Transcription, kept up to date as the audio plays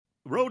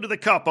Road to the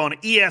Cup on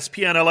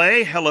ESPN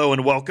LA. Hello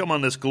and welcome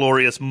on this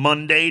glorious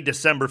Monday,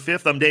 December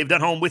 5th. I'm Dave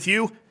Denholm with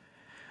you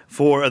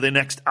for the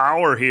next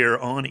hour here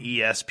on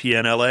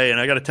ESPN LA. And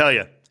I got to tell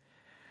you,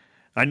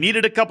 I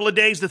needed a couple of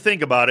days to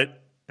think about it.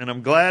 And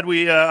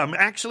I'm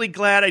actually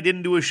glad I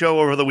didn't do a show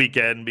over the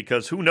weekend,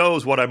 because who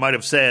knows what I might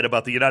have said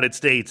about the United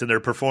States and their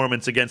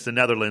performance against the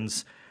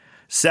Netherlands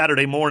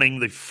Saturday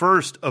morning, the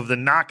first of the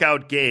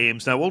knockout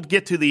games. Now, we'll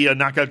get to the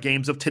knockout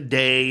games of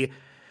today.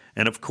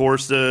 And, of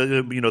course,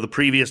 the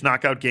previous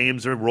knockout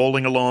games are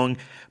rolling along.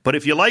 But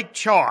if you like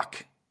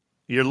chalk,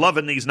 you're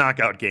loving these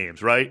knockout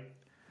games, right?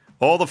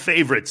 All the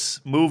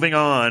favorites moving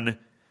on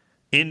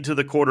into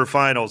the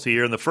quarterfinals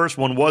here. And the first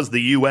one was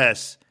the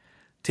U.S.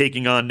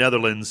 taking on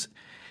Netherlands.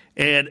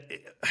 And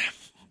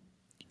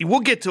we'll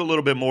get to a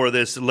little bit more of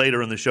this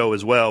later in the show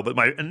as well. But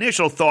my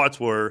initial thoughts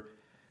were,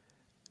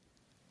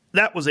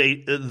 that was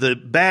the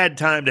bad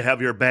time to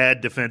have your bad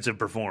defensive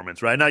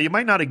performance, right? Now, you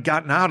might not have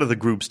gotten out of the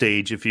group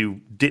stage if you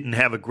didn't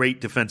have a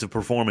great defensive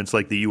performance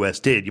like the U.S.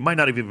 did. You might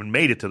not have even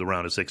made it to the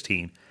round of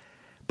 16.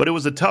 But it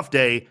was a tough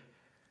day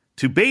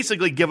to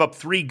basically give up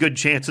 3 good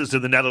chances to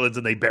the Netherlands,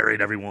 and they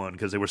buried everyone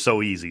because they were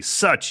so easy.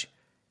 Such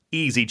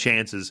easy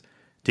chances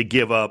to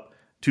give up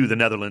to the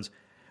Netherlands.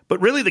 But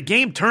really, the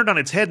game turned on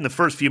its head in the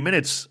first few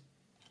minutes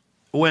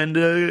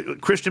when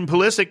Christian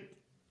Pulisic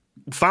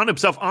found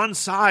himself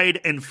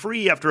onside and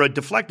free after a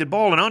deflected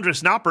ball, and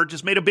Andres Noppert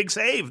just made a big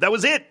save. That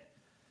was it.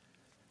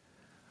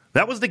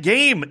 That was the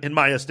game, in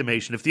my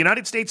estimation. If the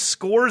United States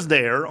scores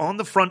there on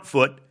the front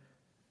foot,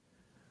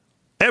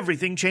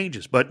 everything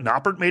changes. But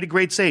Noppert made a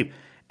great save.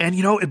 And,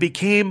 it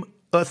became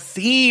a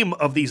theme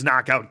of these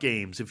knockout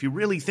games, if you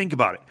really think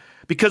about it.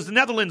 Because the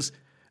Netherlands,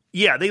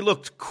 they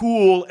looked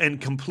cool and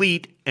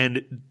complete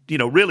and,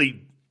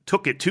 really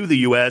took it to the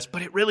U.S.,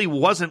 but it really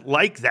wasn't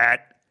like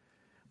that.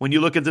 When you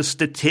look at the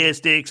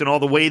statistics and all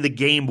the way the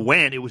game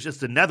went, it was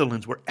just the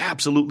Netherlands were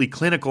absolutely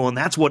clinical, and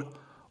that's what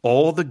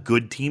all the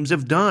good teams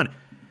have done.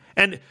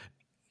 And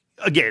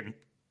again,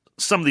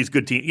 some of these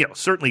good teams,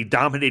 certainly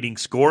dominating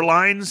score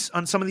lines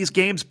on some of these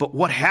games, but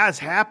what has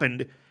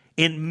happened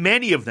in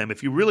many of them,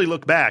 if you really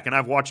look back, and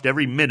I've watched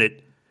every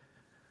minute,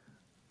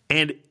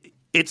 and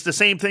it's the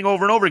same thing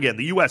over and over again.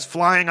 The U.S.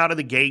 flying out of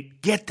the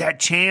gate, get that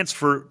chance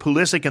for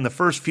Pulisic in the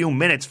first few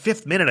minutes,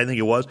 5th minute I think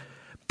it was,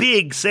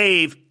 big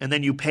save, and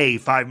then you pay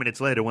 5 minutes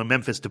later when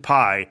Memphis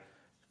Depay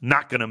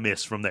not going to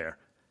miss from there.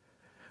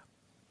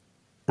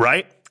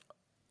 Right?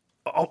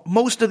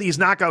 Most of these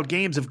knockout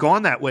games have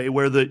gone that way,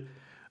 where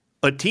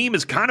a team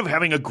is kind of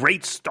having a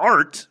great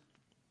start.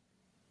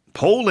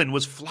 Poland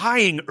was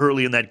flying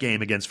early in that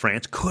game against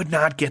France, could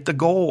not get the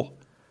goal.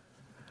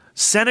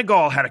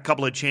 Senegal had a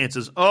couple of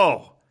chances.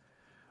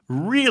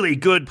 Really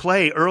good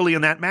play early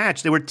in that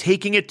match. They were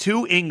taking it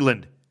to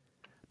England.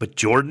 But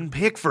Jordan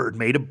Pickford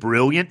made a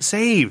brilliant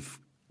save,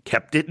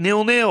 kept it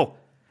 0-0.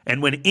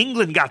 And when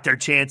England got their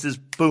chances,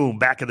 boom,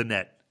 back of the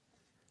net.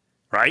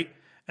 Right?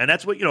 And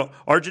that's what,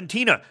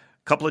 Argentina,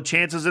 a couple of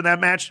chances in that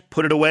match,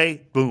 put it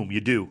away, boom,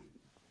 you do.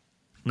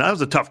 Now, that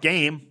was a tough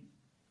game.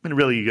 And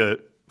really,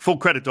 full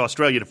credit to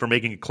Australia for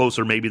making it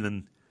closer maybe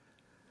than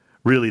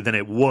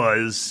it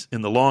was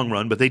in the long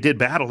run. But they did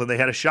battle, and they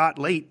had a shot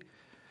late.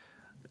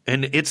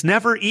 And it's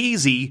never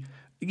easy.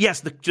 Yes,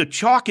 the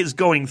chalk is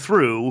going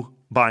through,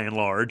 by and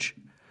large.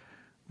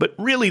 But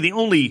really, the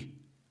only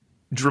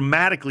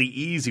dramatically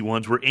easy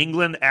ones were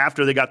England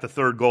after they got the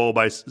third goal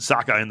by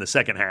Saka in the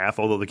second half,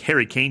 although the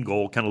Harry Kane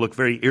goal kind of looked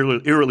very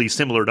eerily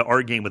similar to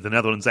our game with the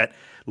Netherlands. That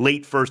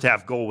late first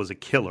half goal was a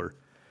killer.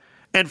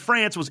 And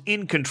France was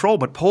in control,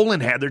 but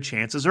Poland had their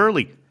chances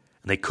early,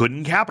 and they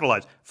couldn't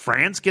capitalize.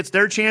 France gets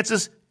their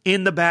chances,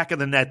 in the back of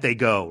the net they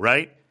go,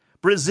 right?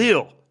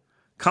 Brazil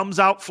comes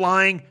out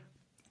flying,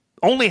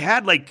 only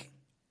had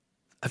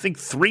I think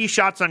 3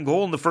 shots on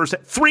goal in the first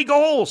half. 3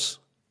 goals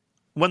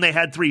when they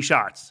had 3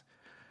 shots.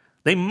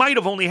 They might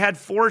have only had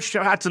 4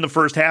 shots in the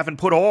first half and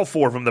put all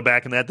 4 from the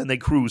back of that. Then they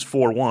cruised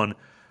 4-1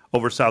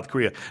 over South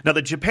Korea. Now,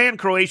 the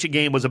Japan-Croatia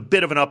game was a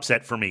bit of an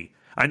upset for me.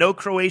 I know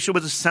Croatia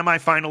was a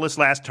semifinalist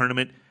last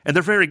tournament, and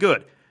they're very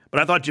good.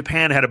 But I thought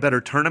Japan had a better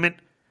tournament,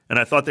 and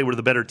I thought they were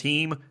the better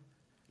team.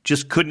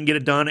 Just couldn't get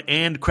it done.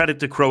 And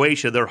credit to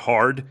Croatia, they're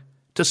hard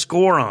to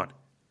score on.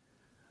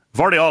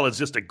 Vardiol is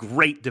just a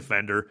great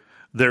defender.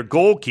 Their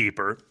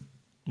goalkeeper,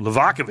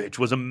 Livakovic,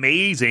 was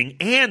amazing,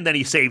 and then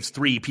he saves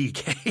 3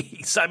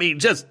 PKs. I mean,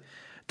 just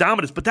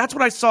dominance. But that's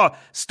what I saw,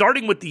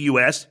 starting with the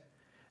U.S.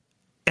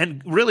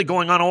 and really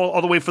going on all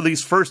the way for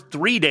these first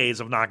 3 days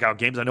of knockout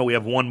games. I know we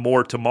have one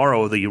more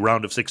tomorrow, the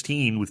round of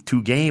 16 with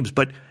 2 games,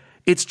 but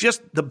it's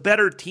just the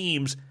better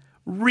teams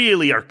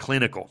really are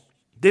clinical.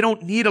 They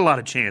don't need a lot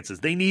of chances.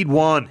 They need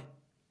one,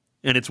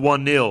 and it's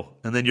 1-0,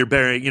 and then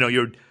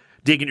you're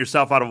digging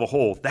yourself out of a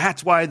hole.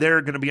 That's why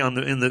they're going to be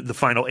in the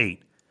final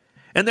 8.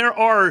 And there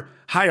are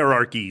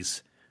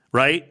hierarchies,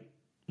 right,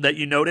 that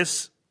you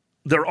notice?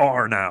 There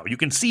are now. You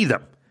can see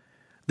them.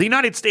 The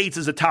United States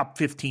is a top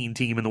 15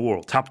 team in the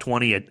world, top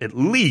 20 at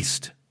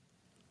least.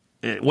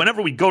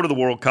 Whenever we go to the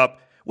World Cup,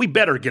 we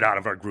better get out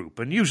of our group,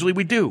 and usually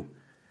we do.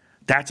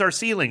 That's our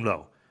ceiling,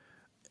 though.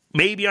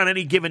 Maybe on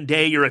any given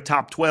day you're a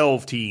top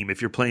 12 team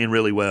if you're playing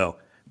really well.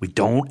 We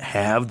don't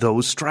have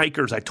those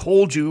strikers. I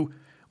told you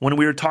when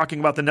we were talking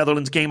about the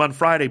Netherlands game on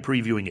Friday,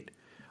 previewing it.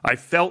 I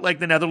felt like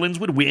the Netherlands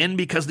would win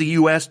because the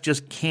U.S.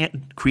 just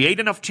can't create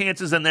enough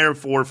chances and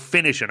therefore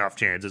finish enough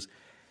chances.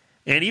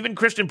 And even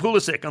Christian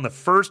Pulisic on the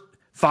first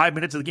 5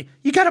 minutes of the game,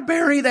 you got to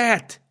bury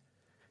that.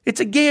 It's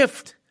a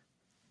gift.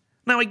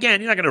 Now, again,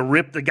 you're not going to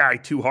rip the guy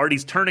too hard.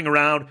 He's turning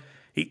around.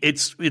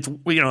 It's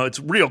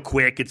real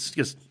quick. It's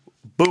just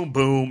boom,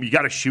 boom. You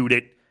got to shoot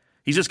it.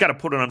 He's just got to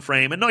put it on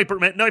frame. And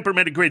Neuper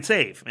made a great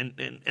save,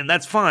 and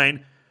that's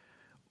fine.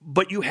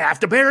 But you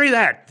have to bury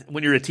that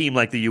when you're a team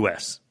like the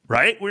U.S.,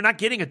 right? We're not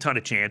getting a ton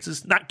of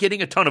chances, not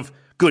getting a ton of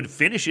good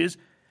finishes.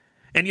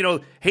 And,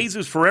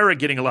 Jesus Ferreira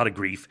getting a lot of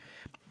grief,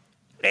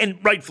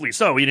 and rightfully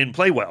so. He didn't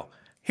play well.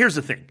 Here's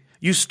the thing.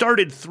 You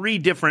started 3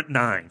 different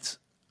nines.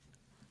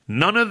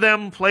 None of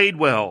them played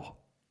well.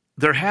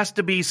 There has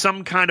to be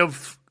some kind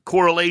of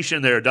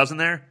correlation there, doesn't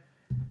there?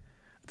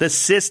 The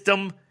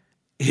system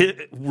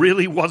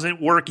really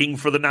wasn't working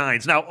for the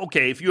nines. Now,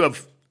 okay, if you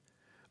have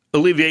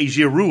Olivier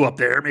Giroud up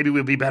there, maybe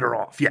we'll be better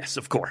off. Yes,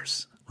 of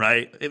course,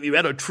 right?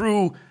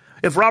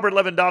 If Robert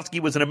Lewandowski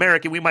was an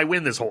American, we might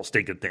win this whole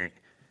stinking thing.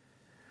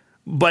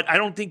 But I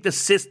don't think the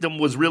system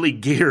was really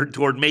geared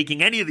toward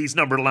making any of these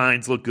number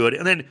lines look good.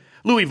 And then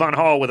Louis van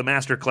Gaal with a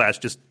masterclass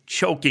just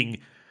choking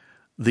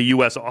the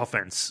U.S.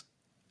 offense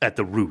at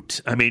the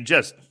root. I mean,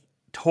 just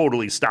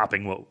totally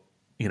stopping what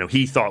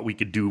he thought we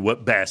could do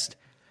what best.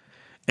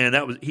 And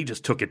he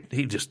just took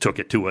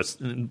it to us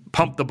and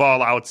pumped the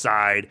ball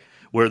outside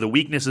where the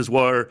weaknesses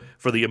were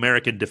for the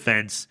American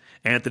defense,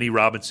 Anthony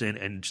Robinson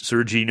and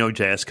Sergiño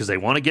Dest, because they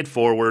want to get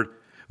forward.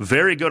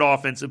 Very good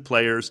offensive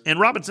players. And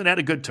Robinson had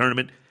a good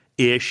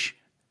tournament-ish.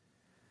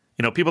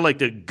 People like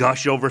to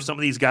gush over some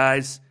of these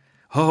guys.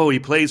 Oh, he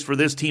plays for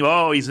this team.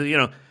 Oh,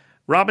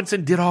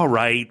 Robinson did all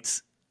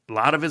right. A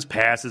lot of his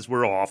passes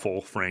were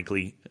awful,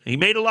 frankly. He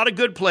made a lot of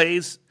good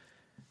plays,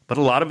 but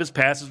a lot of his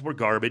passes were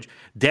garbage.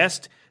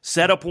 Dest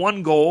set up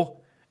 1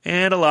 goal,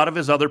 and a lot of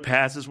his other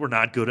passes were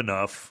not good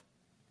enough,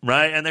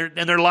 right? And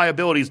they're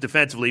liabilities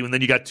defensively. And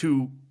then you got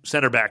 2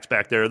 center backs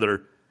back there that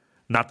are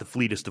not the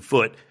fleetest of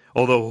foot,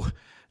 although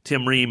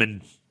Tim Ream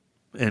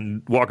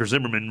and Walker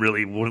Zimmerman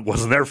really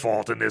wasn't their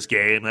fault in this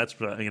game. That's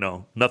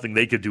nothing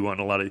they could do on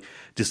a lot of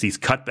just these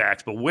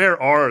cutbacks. But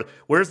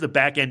where's the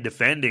back end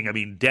defending? I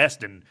mean,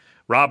 Dest and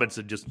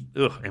Robinson just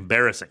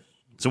embarrassing.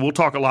 So we'll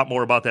talk a lot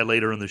more about that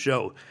later in the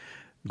show.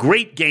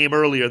 Great game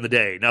earlier in the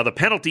day. Now the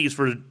penalties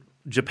for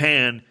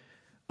Japan,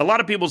 a lot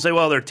of people say,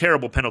 well, they're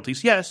terrible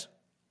penalties. Yes,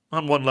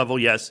 on one level,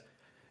 yes.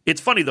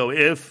 It's funny though,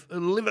 if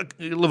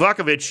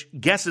Livakovic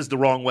guesses the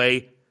wrong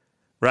way,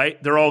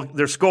 right?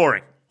 They're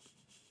scoring.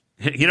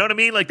 You know what I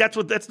mean? Like that's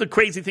the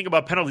crazy thing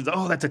about penalties.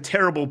 Oh, that's a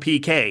terrible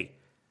PK.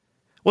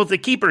 Well, if the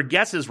keeper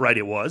guesses right,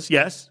 it was,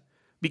 yes,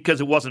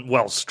 because it wasn't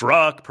well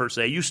struck per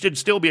se. You should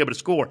still be able to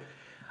score.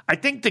 I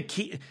think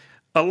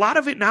a lot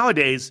of it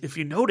nowadays, if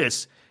you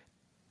notice,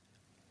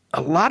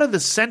 a lot of the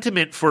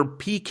sentiment for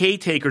PK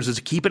takers is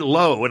keep it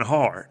low and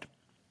hard.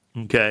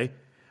 Okay?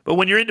 But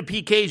when you're into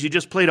PKs, you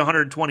just played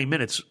 120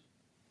 minutes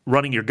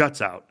running your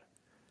guts out.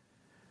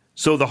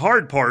 So the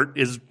hard part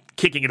is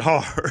kicking it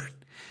hard.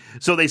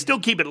 So they still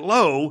keep it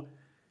low.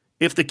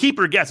 If the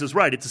keeper guesses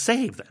right, it's a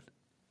save then.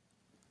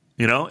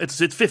 It's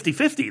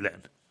 50-50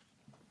 then.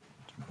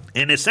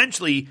 And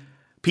essentially,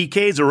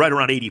 PKs are right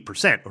around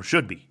 80%, or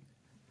should be.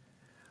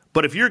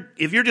 But if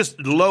you're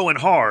just low and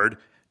hard,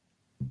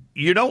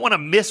 you don't want to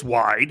miss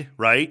wide,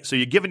 right? So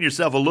you're giving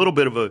yourself a little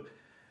bit of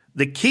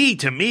the key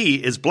to me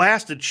is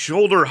blasted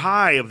shoulder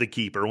high of the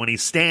keeper when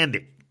he's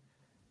standing.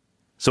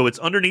 So it's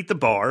underneath the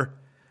bar.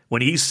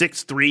 When he's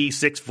 6'3",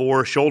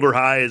 6'4", shoulder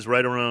high is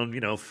right around,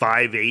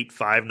 5'8",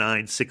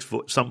 5'9", 6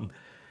 foot, something.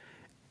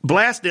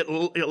 Blast it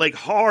like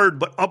hard,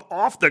 but up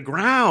off the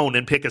ground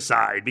and pick a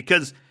side.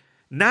 Because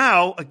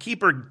now a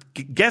keeper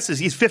guesses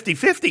he's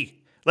 50-50.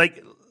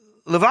 Like,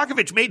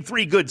 Livakovic made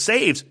 3 good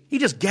saves. He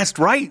just guessed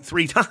right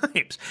 3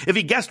 times. If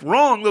he guessed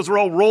wrong, those were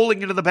all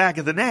rolling into the back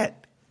of the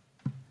net.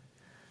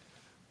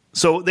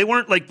 So they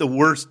weren't like the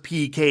worst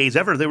PKs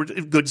ever. They were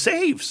good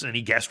saves, and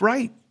he guessed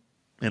right.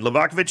 And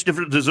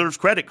Livakovic deserves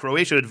credit.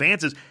 Croatia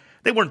advances.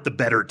 They weren't the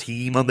better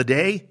team on the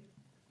day.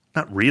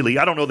 Not really.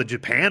 I don't know that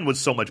Japan was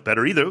so much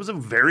better either. It was a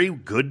very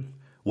good,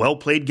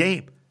 well-played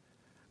game.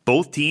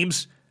 Both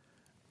teams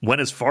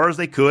went as far as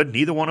they could.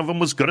 Neither one of them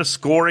was going to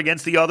score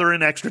against the other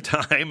in extra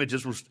time.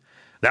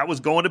 That was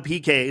going to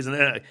PKs.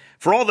 And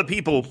for all the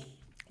people,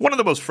 one of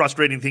the most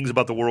frustrating things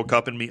about the World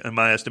Cup in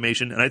my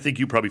estimation, and I think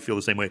you probably feel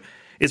the same way,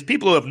 is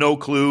people who have no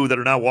clue that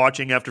are now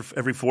watching after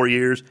every 4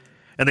 years,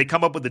 and they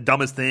come up with the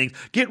dumbest things.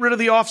 Get rid of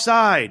the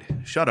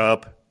offside. Shut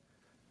up.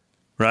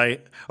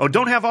 Right? Oh,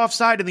 don't have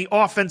offside in the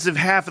offensive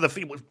half of the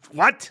field.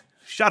 What?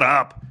 Shut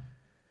up.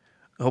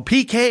 Oh,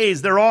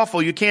 PKs, they're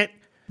awful. You can't.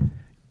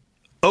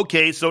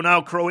 Okay, so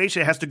now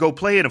Croatia has to go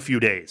play in a few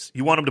days.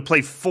 You want them to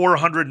play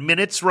 400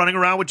 minutes running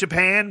around with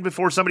Japan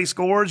before somebody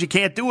scores? You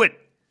can't do it.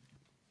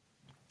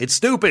 It's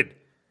stupid.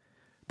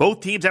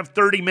 Both teams have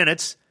 30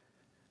 minutes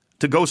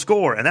to go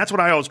score. And that's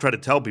what I always try to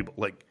tell people.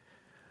 Like,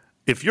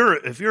 if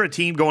you're a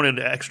team going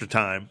into extra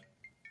time,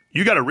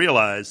 you got to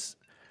realize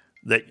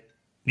that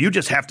you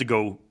just got to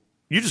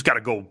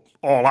go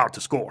all out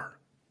to score.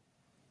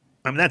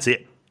 I mean, that's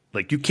it.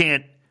 Like, you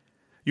can't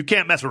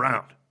mess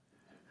around,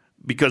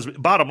 because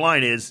bottom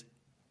line is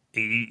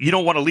you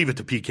don't want to leave it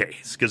to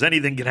PKs, because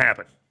anything can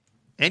happen.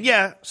 And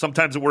yeah,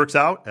 sometimes it works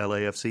out,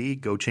 LAFC,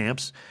 go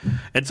champs,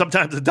 and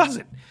sometimes it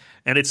doesn't.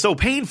 And it's so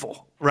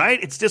painful,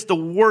 right? It's just the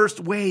worst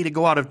way to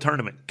go out of a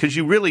tournament, because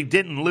you really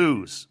didn't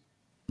lose.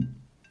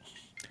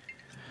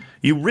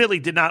 You really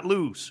did not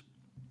lose.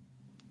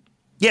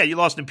 Yeah, you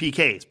lost in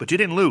PKs, but you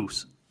didn't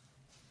lose.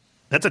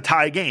 That's a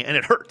tie game, and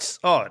it hurts.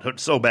 Oh, it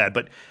hurts so bad.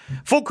 But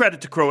full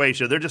credit to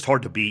Croatia. They're just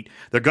hard to beat.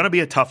 They're going to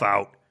be a tough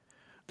out.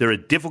 They're a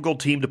difficult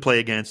team to play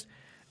against,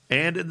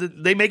 and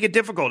they make it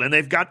difficult, and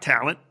they've got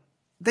talent.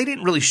 They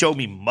didn't really show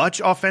me much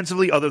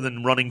offensively other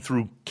than running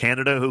through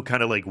Canada, who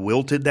kind of like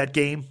wilted that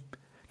game.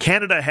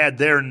 Canada had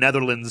their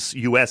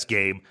Netherlands-U.S.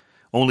 game,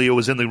 only it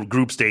was in the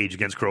group stage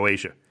against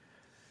Croatia,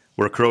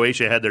 where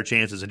Croatia had their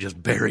chances and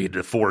just buried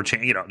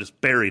the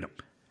just buried them.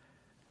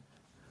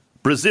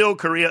 Brazil,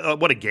 Korea,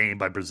 what a game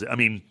by Brazil. I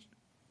mean,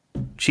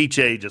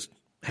 Chiche just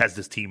has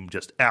this team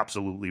just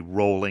absolutely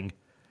rolling.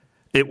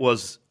 It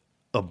was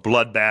a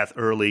bloodbath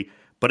early,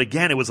 but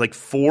again, it was like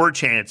 4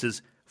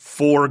 chances,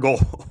 4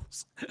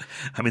 goals.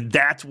 I mean,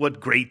 that's what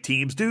great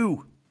teams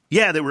do.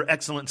 Yeah, they were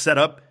excellent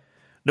setup,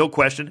 no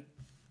question.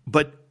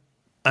 But,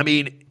 I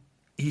mean,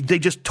 they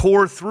just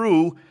tore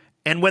through,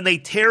 and when they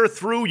tear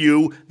through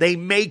you, they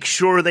make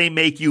sure they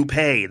make you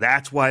pay.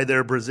 That's why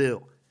they're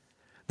Brazil.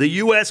 The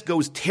U.S.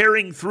 goes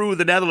tearing through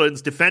the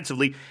Netherlands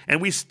defensively,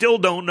 and we still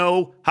don't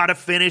know how to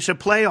finish a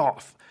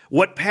playoff.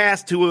 What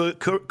pass to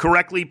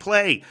correctly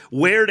play,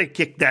 where to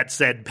kick that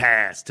said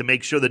pass to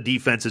make sure the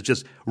defense is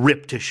just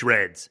ripped to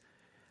shreds,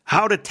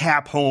 how to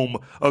tap home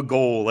a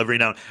goal every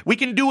now and then. We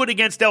can do it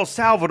against El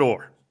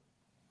Salvador,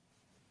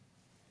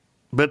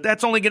 but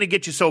that's only going to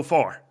get you so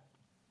far.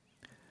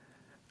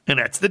 And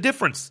that's the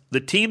difference. The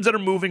teams that are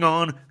moving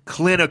on,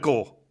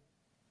 clinical.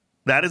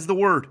 That is the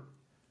word.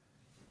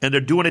 And they're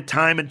doing it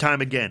time and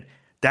time again.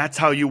 That's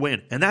how you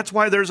win. And that's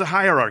why there's a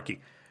hierarchy.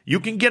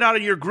 You can get out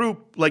of your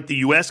group like the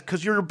U.S.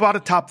 because you're about a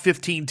top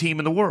 15 team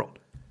in the world.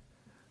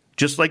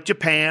 Just like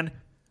Japan,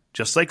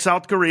 just like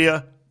South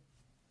Korea,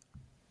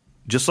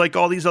 just like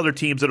all these other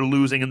teams that are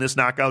losing in this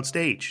knockout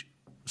stage.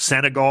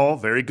 Senegal,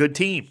 very good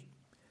team.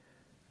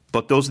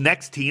 But those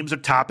next teams are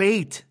top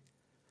 8.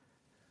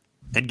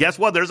 And guess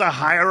what? There's a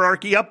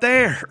hierarchy up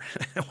there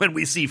when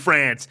we see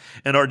France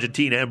and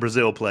Argentina and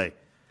Brazil play.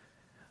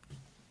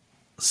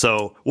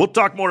 So we'll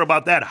talk more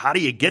about that. How do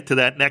you get to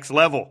that next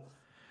level?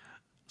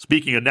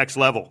 Speaking of next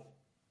level,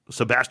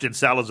 Sebastian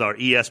Salazar,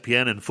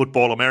 ESPN and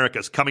Football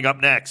Americas coming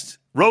up next.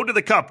 Road to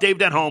the Cup, Dave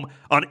Denholm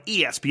on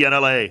ESPN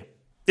LA.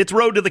 It's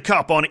Road to the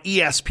Cup on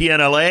ESPN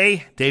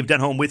LA. Dave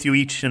Denholm with you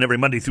each and every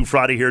Monday through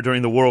Friday here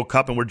during the World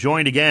Cup, and we're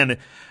joined again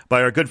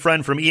by our good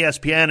friend from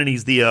ESPN, and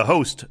he's the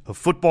host of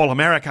Football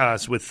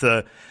Americas with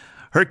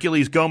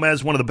Hercules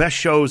Gomez, one of the best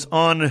shows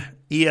on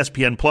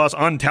ESPN Plus,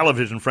 on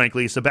television,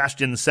 frankly,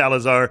 Sebastian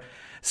Salazar.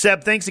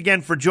 Seb, thanks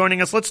again for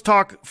joining us. Let's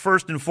talk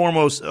first and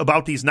foremost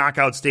about these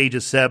knockout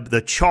stages, Seb.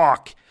 The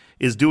chalk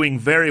is doing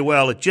very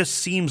well. It just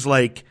seems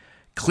like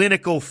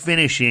clinical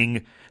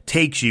finishing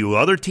takes you.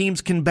 Other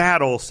teams can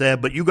battle,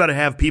 Seb, but you got to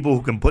have people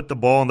who can put the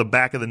ball in the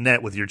back of the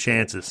net with your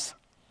chances.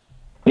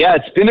 Yeah,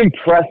 it's been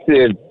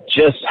impressive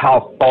just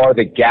how far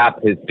the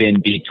gap has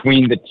been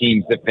between the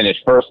teams that finish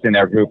first in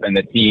their group and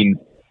the teams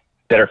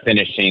that are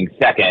finishing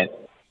second.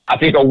 I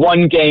think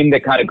one game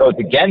that kind of goes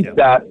against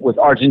that was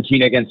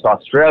Argentina against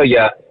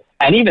Australia.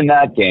 And even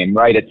that game,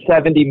 right, at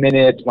 70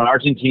 minutes when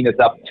Argentina's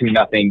up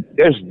 2-0,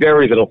 there's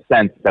very little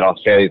sense that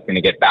Australia's going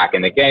to get back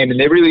in the game. And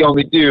they really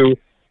only do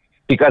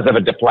because of a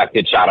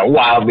deflected shot, a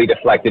wildly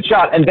deflected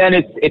shot. And then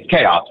it's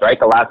chaos, right?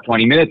 The last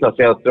 20 minutes,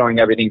 Australia's throwing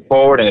everything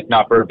forward. And if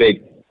not for a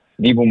big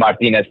Dibu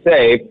Martinez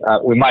save,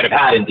 we might have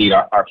had indeed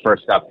our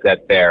first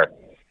upset there.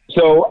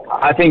 So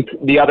I think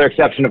the other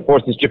exception, of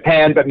course, is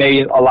Japan, but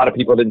maybe a lot of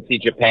people didn't see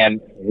Japan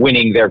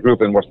winning their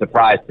group and were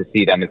surprised to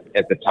see them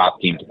as the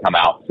top team to come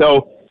out.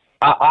 So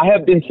I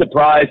have been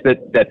surprised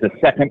that the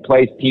second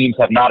place teams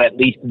have not at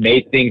least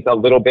made things a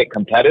little bit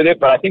competitive.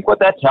 But I think what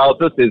that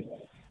tells us is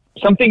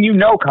something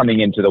coming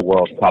into the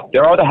World Cup.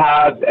 There are the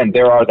haves and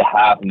there are the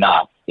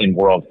have-nots in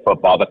world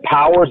football. The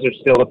powers are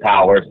still the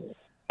powers,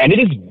 and it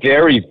is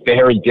very,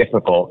 very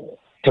difficult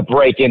to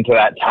break into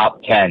that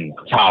top 10,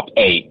 top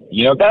 8.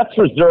 That's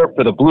reserved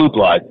for the blue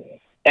bloods.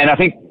 And I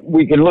think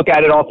we can look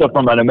at it also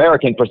from an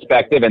American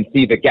perspective and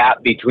see the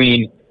gap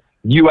between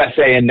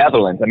USA and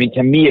Netherlands. I mean,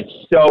 to me, it's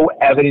so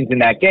evident in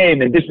that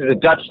game. And this is a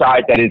Dutch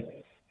side that is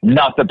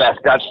not the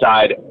best Dutch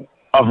side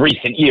of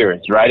recent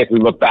years, right? If we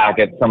look back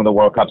at some of the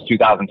World Cups,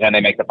 2010,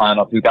 they make the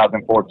final,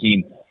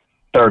 2014,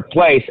 third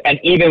place. And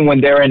even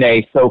when they're in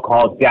a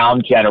so-called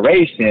down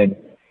generation,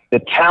 the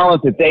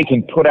talent that they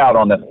can put out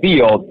on the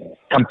field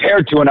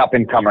compared to an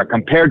up-and-comer,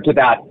 compared to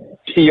that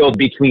field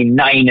between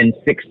 9 and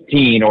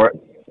 16 or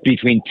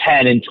between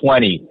 10 and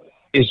 20,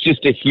 is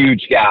just a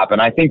huge gap.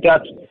 And I think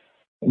that's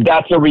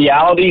that's a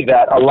reality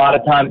that a lot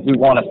of times we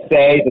want to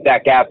say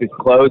that gap is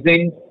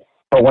closing.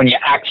 But when you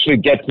actually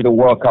get to the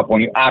World Cup,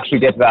 when you actually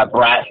get to that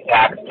brass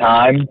tacks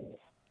time,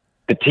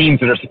 the teams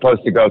that are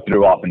supposed to go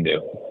through often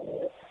do.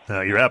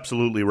 You're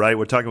absolutely right.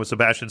 We're talking with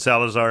Sebastian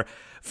Salazar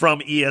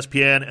from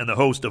ESPN and the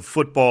host of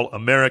Football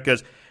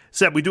Americas.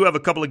 Seb, we do have a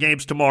couple of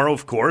games tomorrow,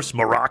 of course.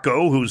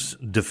 Morocco, whose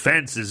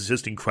defense is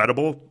just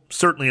incredible,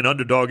 certainly an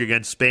underdog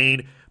against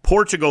Spain.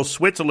 Portugal,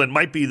 Switzerland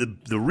might be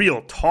the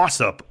real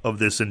toss-up of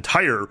this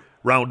entire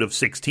round of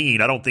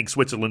 16. I don't think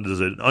Switzerland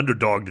is an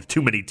underdog to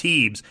too many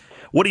teams.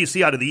 What do you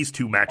see out of these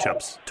two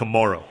matchups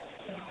tomorrow?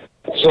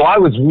 So I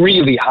was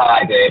really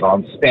high, Dave,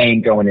 on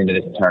Spain going into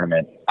this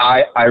tournament.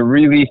 I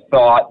really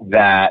thought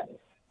that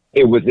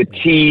it was a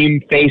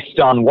team based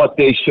on what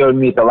they showed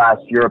me at the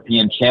last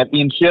European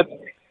Championship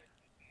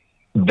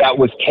that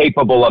was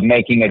capable of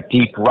making a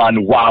deep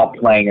run while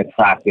playing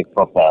attractive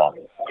football.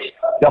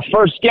 The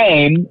first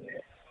game,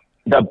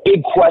 the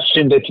big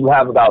question that you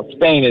have about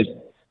Spain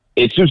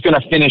is who's going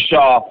to finish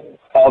off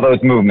all those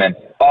movements,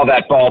 all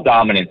that ball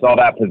dominance, all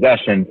that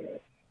possession.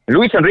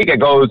 Luis Enrique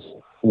goes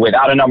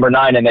without a number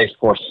 9 and they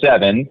score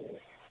 7.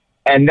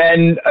 And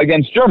then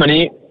against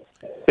Germany,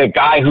 the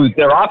guy who's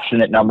their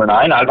option at number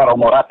 9, Alvaro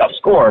Morata,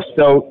 scores.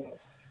 So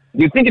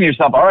you're thinking to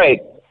yourself, all right,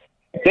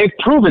 they've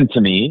proven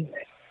to me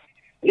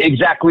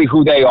exactly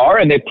who they are,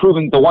 and they've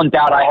proven the one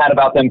doubt I had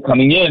about them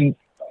coming in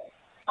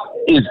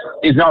is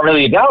not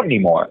really a doubt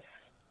anymore.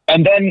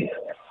 And then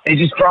they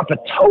just drop a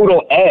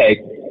total egg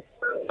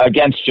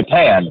against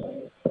Japan.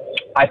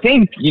 I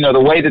think, the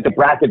way that the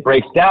bracket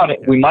breaks down,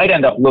 we might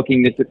end up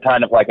looking this as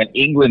kind of like an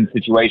England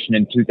situation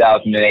in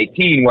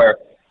 2018 where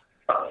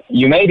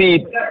you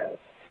maybe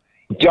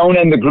don't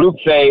end the group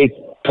phase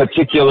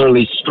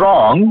particularly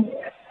strong,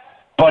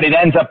 but it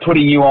ends up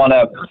putting you on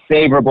a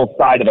favorable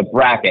side of the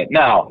bracket.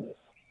 Now,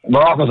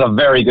 Morocco's a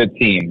very good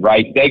team,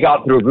 right? They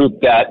got through a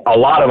group that a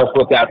lot of us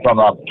looked at from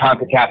a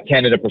CONCACAF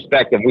Canada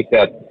perspective. We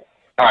said,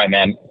 all right,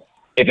 man,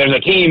 if there's a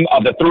team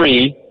of the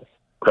three,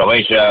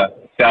 Croatia,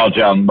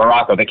 Belgium,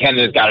 Morocco, that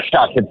Canada's got a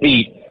shot to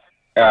beat,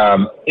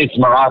 it's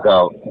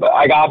Morocco.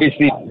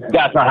 Obviously,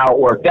 that's not how it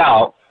worked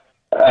out,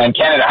 and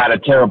Canada had a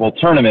terrible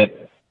tournament.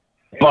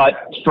 But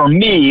for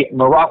me,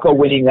 Morocco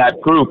winning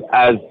that group,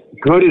 as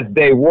good as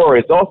they were,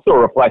 it's also a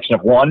reflection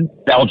of, one,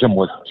 Belgium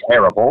was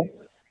terrible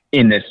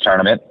in this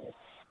tournament.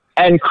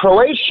 And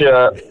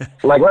Croatia,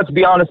 let's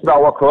be honest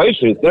about what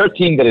Croatia is. They're a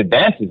team that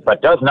advances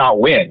but does not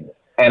win.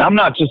 And I'm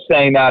not just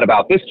saying that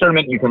about this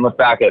tournament. You can look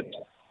back at,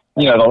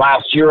 the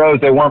last Euros.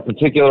 They weren't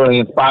particularly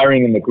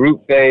inspiring in the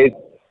group phase.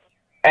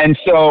 And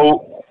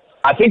so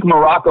I think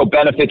Morocco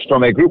benefits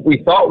from a group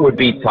we thought would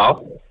be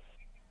tough,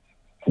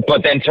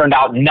 but then turned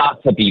out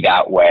not to be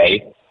that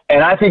way.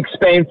 And I think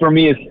Spain, for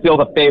me, is still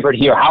the favorite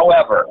here.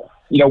 However,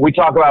 we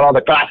talk about all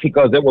the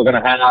clásicos that we're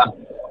going to have,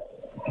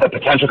 the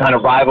potential kind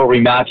of rivalry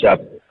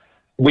matchup.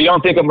 We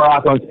don't think of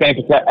Morocco and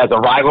Spain as a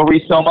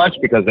rivalry so much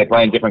because they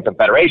play in different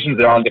confederations.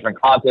 They're on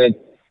different continents.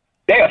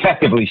 They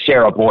effectively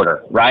share a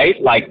border, right?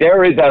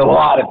 There is a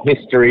lot of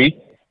history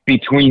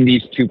between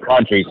these two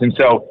countries. And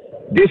so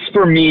this,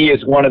 for me,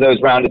 is one of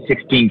those round of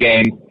 16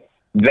 games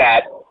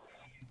that,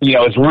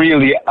 is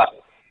really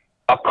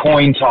a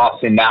coin toss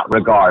in that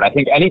regard. I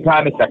think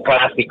anytime it's a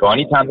clásico,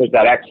 anytime there's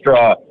that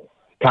extra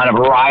kind of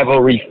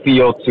rivalry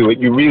feel to it,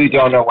 you really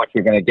don't know what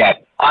you're going to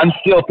get. I'm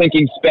still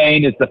thinking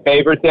Spain is the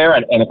favorite there,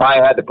 and if I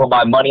had to put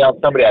my money on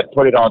somebody, I'd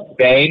put it on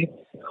Spain,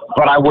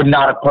 but I would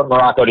not have put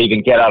Morocco to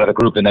even get out of the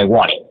group, and they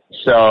won it.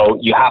 So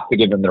you have to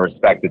give them the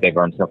respect that they've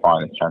earned so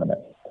far in this tournament.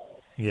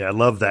 Yeah, I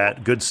love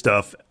that. Good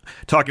stuff.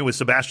 Talking with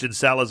Sebastian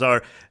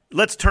Salazar.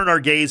 Let's turn our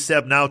gaze,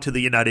 Seb, now to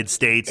the United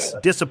States.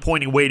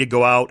 Disappointing way to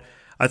go out.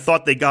 I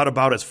thought they got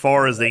about as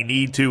far as they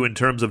need to in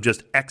terms of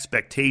just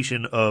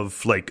expectation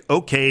of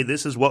okay,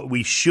 this is what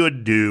we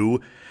should do.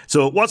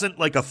 So it wasn't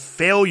like a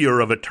failure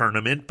of a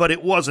tournament, but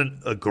it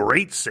wasn't a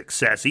great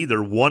success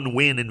either. 1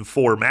 win in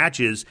 4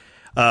 matches.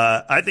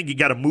 I think you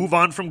got to move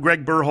on from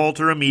Gregg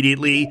Berhalter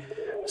immediately,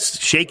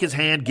 shake his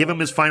hand, give him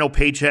his final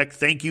paycheck.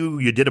 Thank you.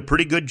 You did a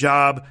pretty good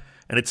job,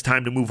 and it's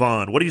time to move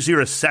on. What is your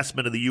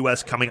assessment of the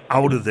U.S. coming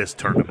out of this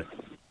tournament?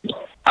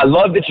 I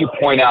love that you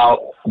point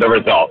out the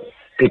results.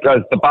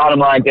 Because the bottom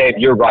line, Dave,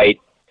 you're right.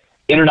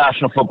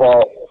 International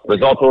football,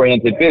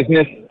 result-oriented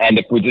business, and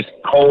if we just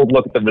cold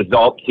look at the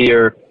results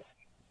here,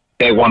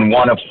 they won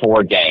 1 of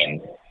 4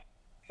 games.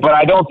 But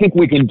I don't think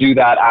we can do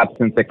that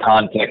absent the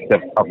context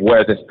of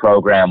where this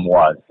program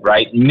was,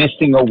 right?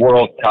 Missing a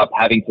World Cup,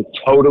 having to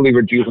totally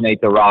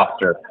rejuvenate the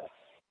roster.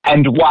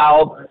 And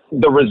while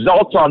the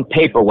results on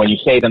paper, when you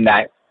say them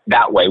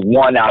that way,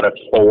 1 out of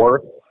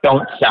 4,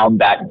 don't sound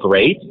that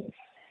great,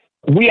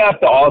 we have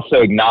to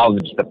also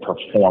acknowledge the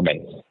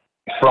performance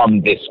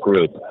from this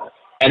group.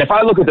 And if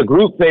I look at the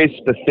group phase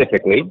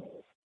specifically,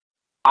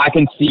 I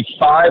can see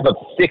 5 of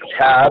 6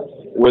 halves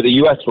where the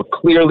U.S. were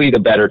clearly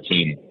the better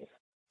team,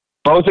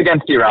 both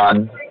against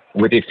Iran,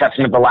 with the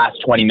exception of the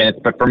last 20 minutes.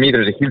 But for me,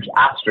 there's a huge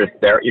asterisk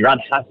there. Iran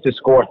has to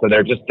score, so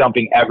they're just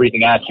dumping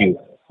everything at you.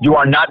 You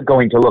are not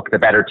going to look the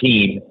better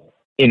team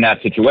in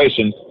that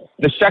situation.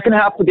 The second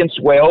half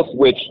against Wales,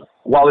 which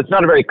while it's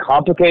not a very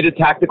complicated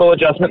tactical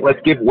adjustment,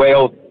 let's give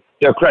Wales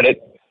their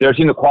credit. They're a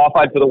team that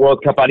qualified for the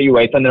World Cup out of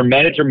UEFA, and their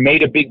manager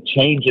made a big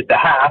change at the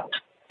half,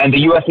 and the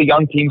U.S. a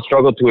young team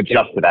struggled to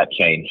adjust to that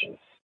change.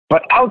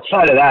 But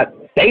outside of that,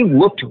 they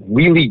looked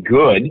really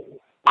good,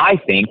 I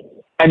think,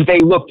 and they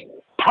looked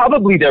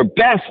probably their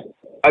best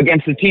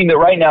against a team that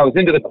right now is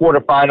into the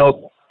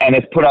quarterfinals and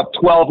has put up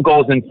 12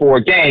 goals in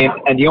 4 games,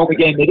 and the only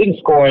game they didn't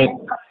score in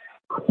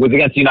was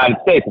against the United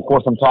States. Of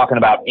course, I'm talking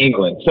about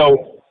England.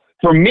 So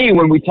for me,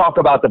 when we talk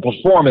about the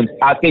performance,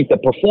 I think the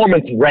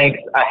performance ranks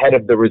ahead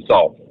of the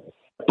result.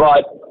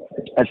 But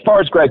as far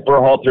as Gregg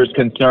Berhalter is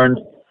concerned,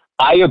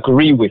 I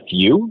agree with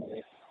you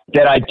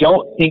that I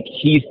don't think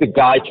he's the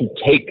guy to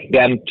take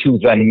them to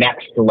the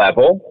next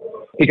level,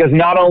 because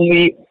not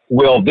only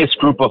will this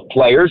group of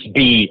players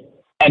be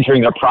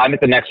entering their prime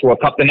at the next World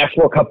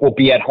Cup will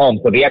be at home,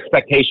 so the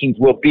expectations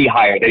will be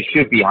higher. They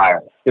should be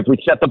higher. If we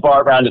set the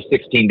bar around to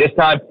 16 this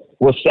time,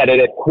 we'll set it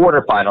at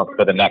quarterfinals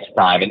for the next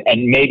time,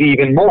 and maybe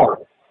even more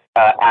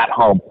at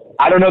home.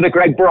 I don't know that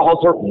Gregg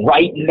Berhalter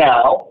right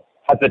now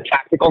has the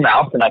tactical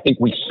nous, and I think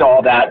we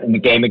saw that in the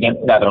game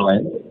against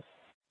Netherlands,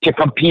 to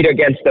compete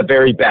against the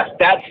very best.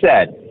 That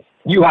said,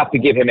 you have to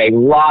give him a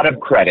lot of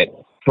credit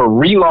for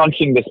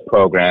relaunching this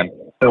program,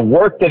 the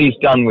work that he's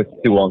done with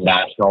dual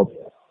nationals.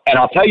 And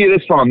I'll tell you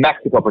this from a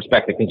Mexico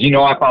perspective, because you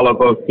know I follow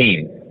both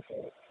teams.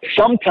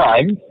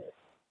 Sometimes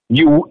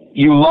you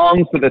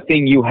long for the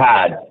thing you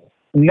had.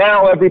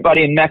 Now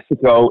everybody in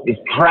Mexico is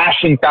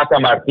trashing Tata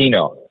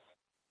Martino.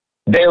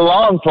 They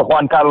long for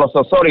Juan Carlos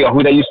Osorio,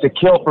 who they used to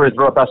kill for his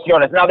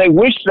rotaciones. Now they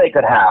wish they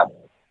could have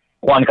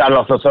Juan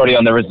Carlos Osorio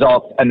and the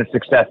results and the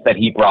success that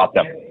he brought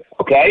them.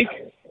 Okay?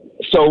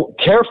 So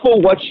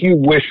careful what you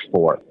wish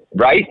for,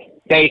 right?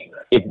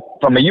 If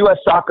from a U.S.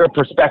 soccer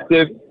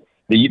perspective,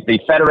 the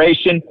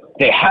federation,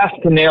 they have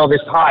to nail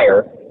this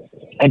hire.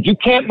 And you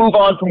can't move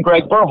on from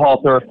Gregg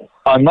Berhalter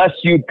unless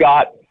you've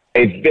got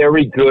a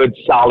very good,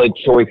 solid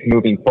choice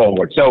moving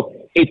forward. So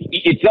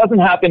it doesn't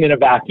happen in a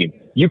vacuum.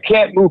 You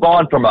can't move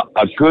on from a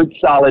good,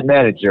 solid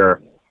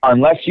manager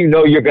unless you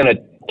know you're going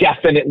to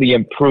definitely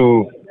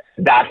improve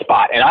that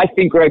spot. And I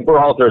think Gregg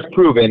Berhalter has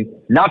proven,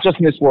 not just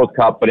in this World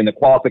Cup, but in the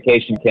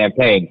qualification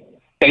campaign,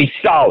 that he's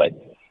solid.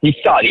 He's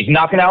solid. He's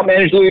not going to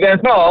outmanage Louis Van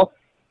Gaal,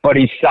 but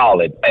he's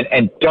solid.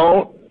 And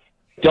don't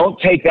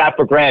take that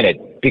for granted,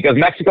 because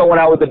Mexico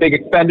went out with a big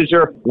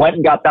expenditure, went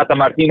and got Tata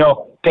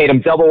Martino, paid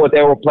him double what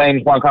they were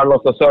paying Juan Carlos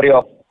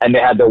Osorio, and they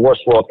had the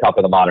worst World Cup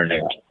of the modern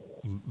era.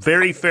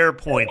 Very fair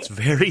points.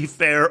 Very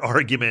fair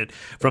argument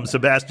from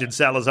Sebastian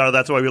Salazar.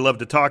 That's why we love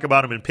to talk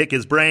about him and pick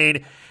his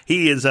brain.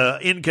 He is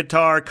in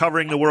Qatar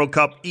covering the World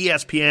Cup,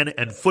 ESPN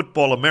and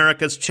Football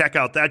Americas. Check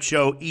out that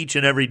show each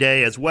and every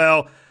day as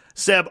well.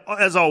 Seb,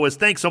 as always,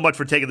 thanks so much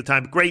for taking the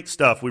time. Great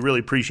stuff. We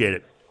really appreciate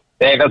it.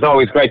 Dave, as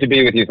always, great to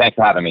be with you. Thanks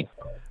for having me.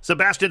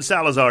 Sebastian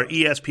Salazar,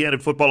 ESPN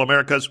and Football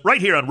Americas,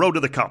 right here on Road to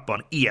the Cup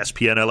on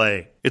ESPN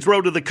LA. It's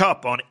Road to the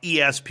Cup on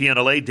ESPN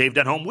LA. Dave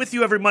Denholm with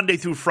you every Monday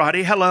through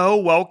Friday. Hello,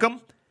 welcome.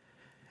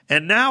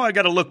 And now I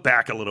got to look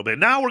back a little bit.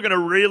 Now we're going to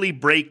really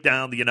break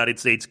down the United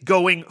States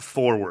going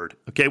forward.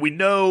 Okay, we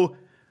know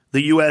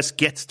the U.S.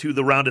 gets to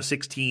the round of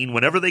 16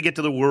 whenever they get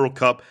to the World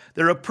Cup.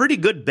 They're a pretty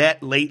good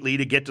bet lately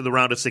to get to the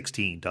round of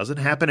 16. Doesn't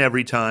happen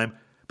every time,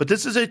 but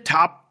this is a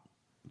top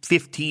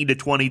 15 to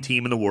 20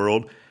 team in the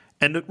world.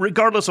 And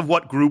regardless of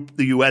what group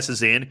the U.S.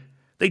 is in,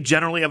 they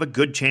generally have a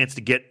good chance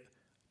to get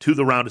to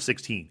the round of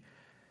 16.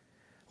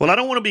 Well, I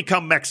don't want to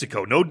become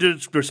Mexico. No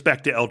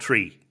disrespect to El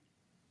Tri.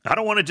 I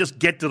don't want to just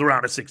get to the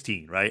round of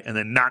 16, right, and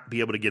then not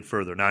be able to get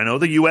further. Now, I know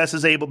the U.S.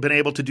 has been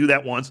able to do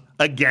that once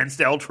against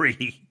El Tri.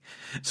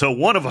 So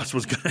one of us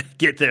was going to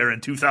get there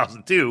in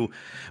 2002,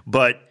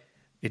 but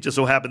it just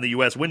so happened the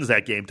U.S. wins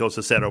that game,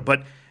 2-0.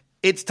 But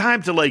it's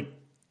time to,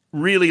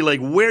 really,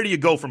 where do you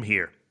go from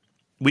here?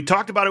 We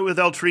talked about it with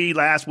El Tri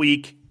last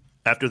week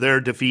after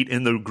their defeat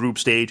in the group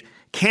stage.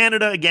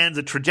 Canada, again,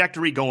 the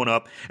trajectory going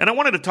up. And I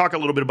wanted to talk a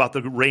little bit about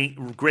the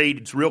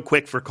grades real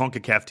quick for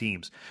CONCACAF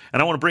teams.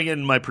 And I want to bring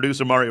in my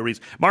producer, Mario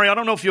Reese. Mario, I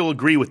don't know if you'll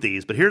agree with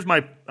these, but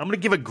I'm going to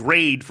give a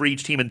grade for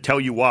each team and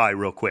tell you why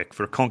real quick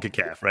for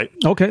CONCACAF, right?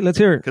 Okay, let's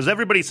hear it. Because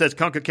everybody says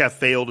CONCACAF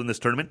failed in this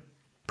tournament.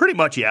 Pretty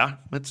much, yeah.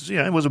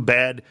 It was a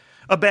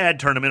bad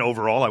tournament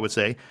overall, I would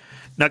say.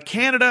 Now,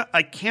 Canada,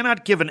 I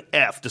cannot give an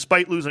F,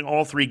 despite losing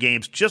all 3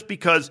 games, just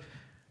because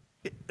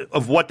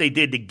of what they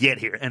did to get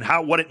here and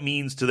what it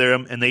means to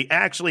them. And they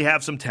actually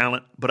have some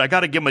talent, but I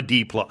got to give them a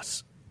D+.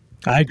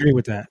 I agree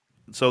with that.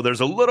 So there's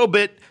a little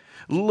bit,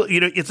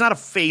 it's not a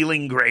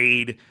failing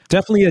grade.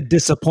 Definitely a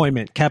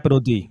disappointment,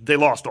 capital D. They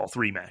lost all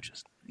 3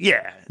 matches.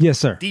 Yeah. Yes,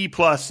 sir. D+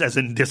 as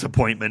in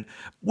disappointment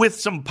with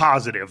some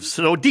positives.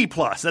 So D+,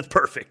 that's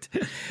perfect.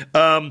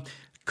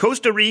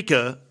 Costa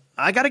Rica,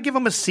 I got to give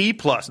them a C+.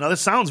 Now, this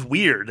sounds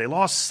weird. They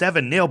lost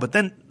 7-0, but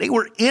then they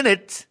were in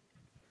it.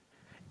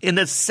 In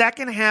the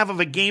second half of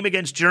a game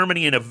against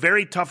Germany in a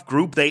very tough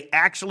group, they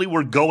actually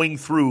were going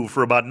through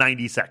for about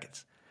 90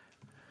 seconds.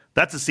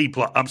 That's a C+.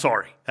 I'm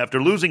sorry.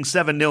 After losing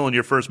 7-0 in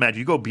your first match,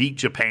 you go beat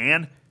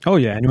Japan? Oh,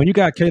 yeah. And when you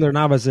got Keylor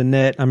Navas in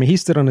net, he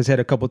stood on his head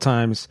a couple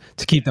times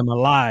to keep them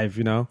alive,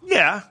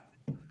 Yeah.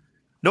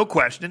 no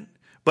question.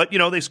 But,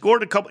 they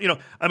scored a couple,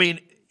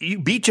 you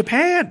beat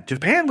Japan.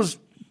 Japan was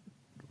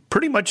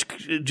pretty much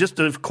just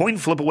a coin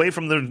flip away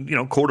from the,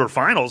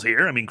 quarterfinals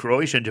here. I mean,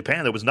 Croatia and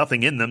Japan, there was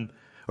nothing in them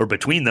or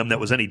between them that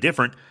was any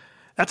different.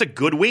 That's a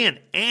good win.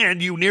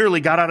 And you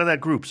nearly got out of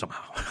that group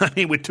somehow. I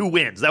mean, with 2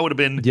 wins, that would have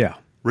been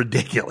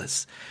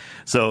ridiculous.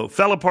 So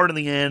fell apart in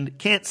the end.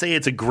 Can't say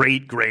it's a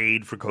great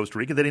grade for Costa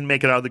Rica. They didn't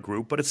make it out of the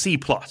group, but a C+.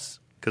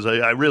 Because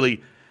I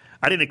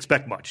didn't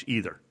expect much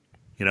either.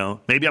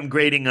 Maybe I'm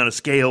grading on a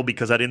scale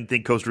because I didn't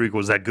think Costa Rica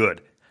was that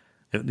good.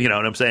 You know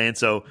what I'm saying?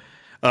 So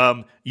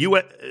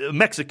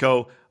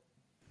Mexico,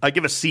 I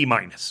give a C-.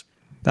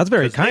 That's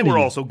very kind of you. They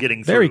were also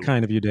getting through. Very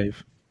kind of you,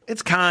 Dave.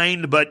 It's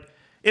kind, but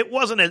it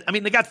wasn't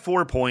they got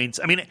 4 points.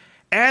 I mean,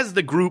 as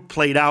the group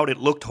played out, it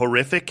looked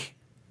horrific,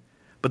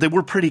 but they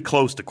were pretty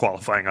close to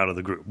qualifying out of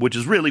the group, which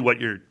is really what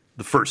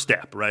the first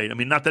step, right? I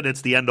mean, not that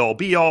it's the end-all,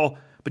 be-all,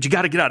 but you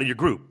got to get out of your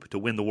group to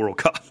win the World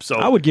Cup. So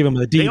I would give them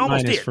a D-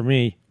 for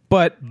me.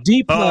 But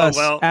D+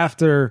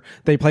 after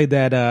they played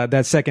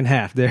that second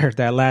half there,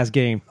 that last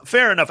game.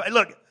 Fair enough.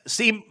 Look,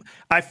 C,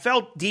 I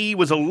felt D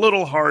was a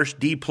little harsh,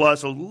 D+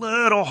 a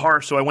little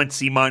harsh, so I went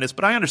C-.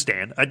 But I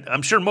understand.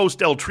 I'm sure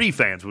most El Tri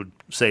fans would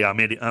say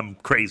I'm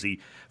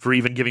crazy for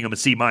even giving them a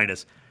C-.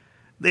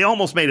 They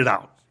almost made it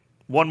out.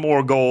 One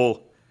more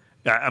goal.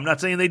 I'm not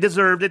saying they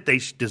deserved it.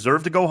 They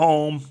deserved to go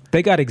home.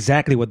 They got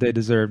exactly what they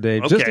deserved,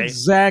 Dave. Okay. Just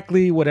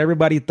exactly what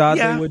everybody thought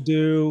they would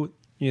do.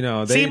 They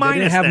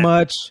didn't have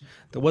much.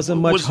 There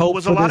wasn't much hope.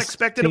 Was a lot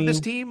expected of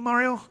this team,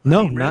 Mario?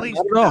 No, really?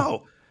 Not at all.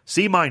 No.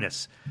 C-.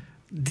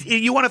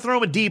 You want to throw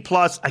them a D+?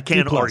 I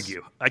can't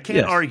argue. I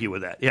can't argue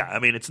with that. Yeah, I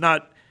mean, it's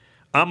not.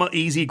 I'm an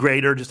easy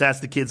grader. Just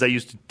ask the kids I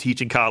used to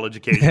teach in college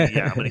occasionally.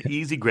 Yeah, I'm an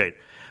easy grader.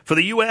 For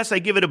the U.S., I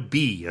give it a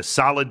B, a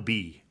solid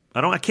B.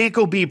 I can't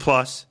go B+.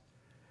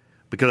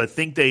 Because I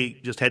think they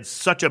just had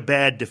such a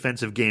bad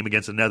defensive game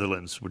against the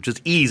Netherlands, with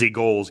just easy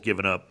goals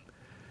given up.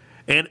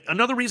 And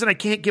another reason I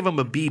can't give them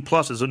a B+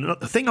 is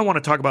a thing I want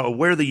to talk about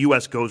where the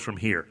U.S. goes from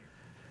here.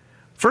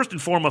 First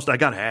and foremost, I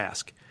got to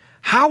ask,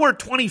 how are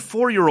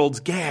 24-year-olds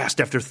gassed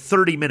after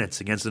 30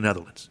 minutes against the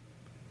Netherlands?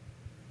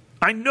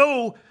 I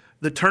know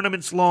the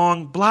tournament's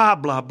long, blah,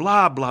 blah,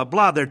 blah, blah,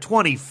 blah. They're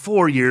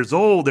 24 years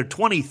old. They're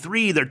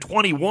 23. They're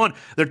 21.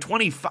 They're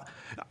 25.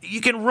 You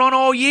can run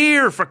all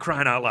year, for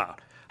crying out loud.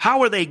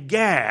 How are they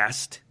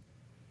gassed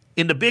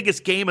in the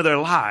biggest game of their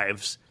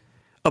lives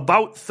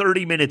about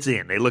 30 minutes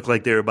in? They look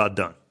like they're about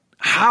done.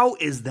 How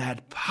is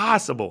that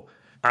possible?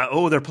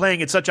 They're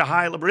playing at such a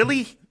high level.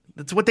 Really?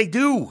 That's what they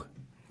do.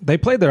 They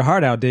played their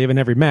heart out, Dave, in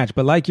every match.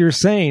 But like you're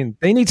saying,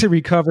 they need to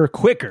recover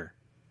quicker.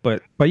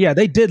 But yeah,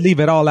 they did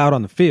leave it all out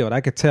on the field. I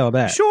could tell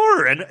that.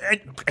 Sure, and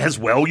as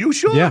well you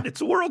should. Yeah.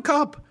 It's a World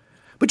Cup.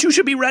 But you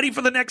should be ready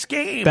for the next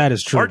game. That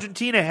is true.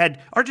 Argentina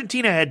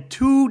had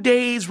 2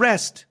 days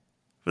rest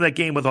for that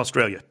game with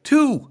Australia.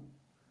 2.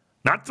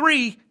 Not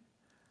 3.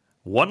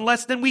 1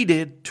 less than we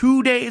did.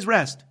 2 days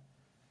rest.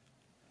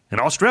 And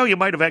Australia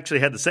might have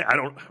actually had the same.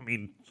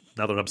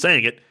 Now that I'm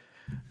saying it,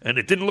 and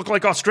it didn't look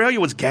like Australia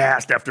was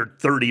gassed after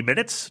 30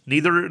 minutes.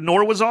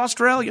 Nor was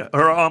Australia.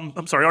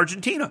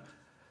 Argentina.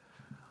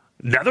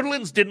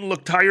 Netherlands didn't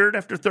look tired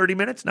after 30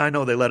 minutes. Now, I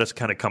know they let us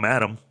kind of come at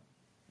them.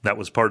 That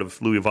was part of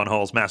Louis van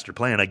Gaal's master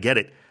plan. I get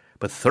it.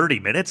 But 30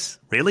 minutes?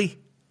 Really?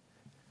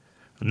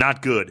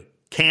 Not good.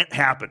 Can't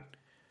happen.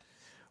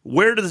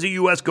 Where does the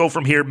U.S. go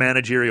from here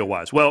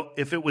managerial-wise? Well,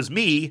 if it was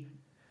me,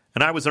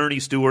 and I was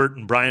Ernie Stewart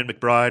and Brian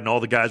McBride and all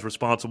the guys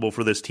responsible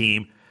for this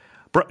team,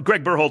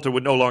 Gregg Berhalter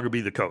would no longer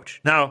be the coach.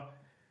 Now,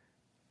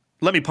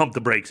 let me pump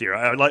the brakes here.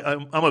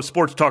 I'm a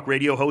sports talk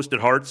radio host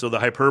at heart, so the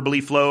hyperbole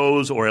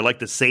flows, or I like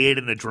to say it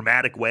in a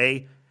dramatic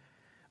way.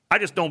 I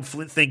just don't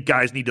think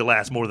guys need to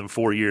last more than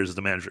 4 years as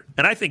the manager.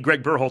 And I think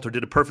Gregg Berhalter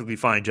did a perfectly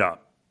fine job.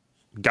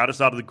 Got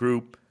us out of the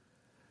group,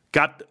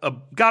 got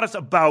us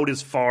about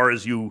as far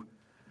as you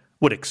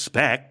would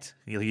expect.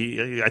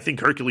 I think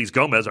Hercules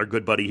Gomez, our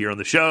good buddy here on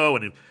the show,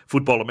 and in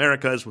Football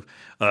Americas,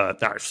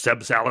 our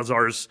Seb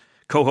Salazar's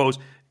co-host,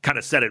 kind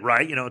of said it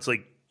right. It's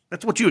like,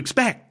 that's what you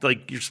expect.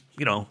 Like,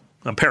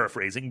 I'm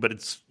paraphrasing,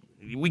 but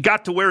we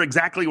got to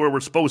exactly where we're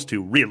supposed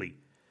to, really.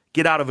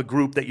 Get out of a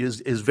group that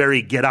is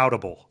very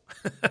get-outable.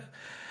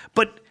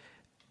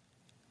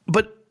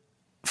 But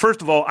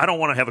first of all, I don't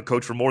want to have a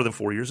coach for more than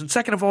 4 years. And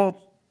second of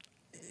all,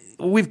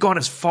 we've gone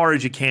as far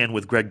as you can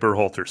with Gregg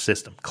Berhalter's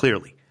system,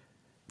 clearly.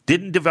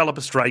 Didn't develop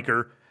a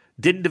striker.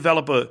 Didn't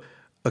develop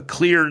a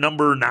clear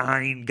number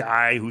 9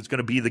 guy who's going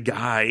to be the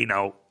guy.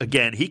 Now,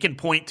 again, he can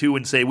point to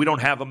and say, we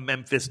don't have a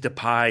Memphis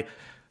Depay.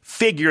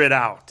 Figure it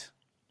out.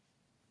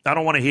 I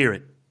don't want to hear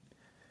it.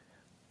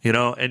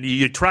 And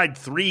you tried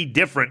 3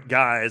 different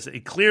guys.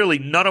 Clearly,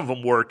 none of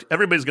them worked.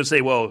 Everybody's going to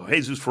say, well,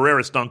 Jesus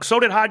Ferreira stunk. So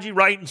did Haji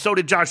Wright, and so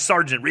did Josh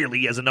Sargent,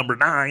 really, as a number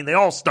 9. They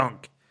all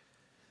stunk.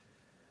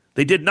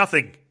 They did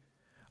nothing.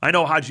 I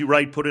know Haji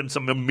Wright put in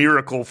some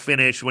miracle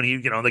finish when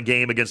the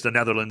game against the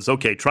Netherlands.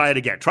 Okay, try it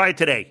again. Try it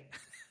today.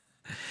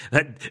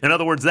 In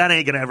other words, that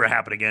ain't going to ever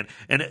happen again.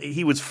 And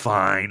he was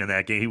fine in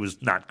that game. He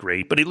was not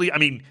great. But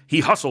he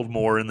hustled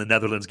more in the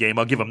Netherlands game.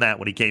 I'll give him that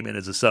when he came in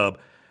as a sub.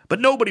 But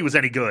nobody was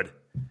any good.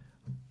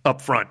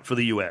 up front for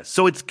the U.S.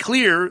 So it's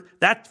clear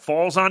that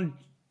falls on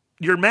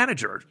your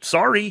manager.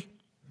 Sorry.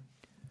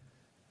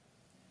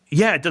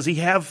 Yeah, does he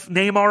have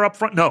Neymar up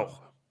front? No,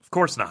 of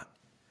course not.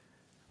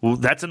 Well,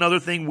 that's another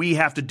thing we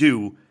have to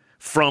do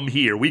from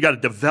here. We got to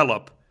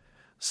develop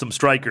some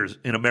strikers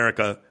in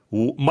America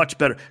much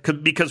better.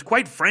 Because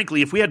quite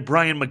frankly, if we had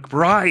Brian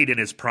McBride in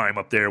his prime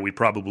up there, we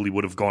probably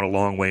would have gone a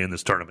long way in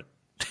this tournament.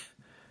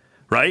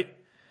 Right?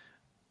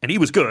 And he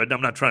was good.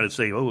 I'm not trying to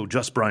say,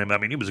 just Brian. I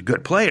mean, he was a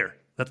good player.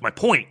 That's my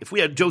point. If we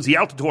had Josie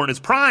Altidore in his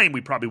prime,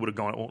 we probably would have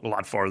gone a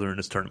lot farther in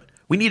this tournament.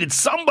 We needed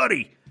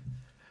somebody.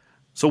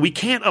 So we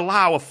can't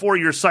allow a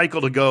 4-year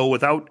cycle to go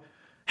without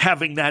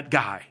having that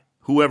guy,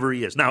 whoever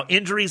he is. Now,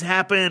 injuries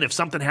happen. If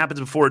something happens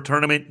before a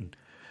tournament,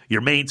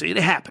 your mains, it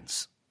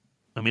happens.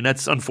 I mean,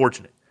 that's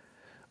unfortunate.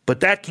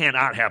 But that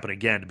cannot happen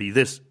again, to be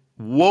this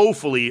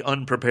woefully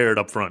unprepared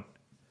up front.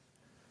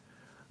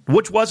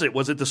 Which was it?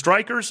 Was it the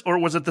strikers or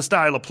was it the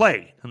style of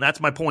play? And that's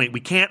my point. We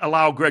can't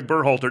allow Gregg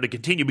Berhalter to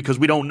continue because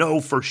we don't know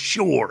for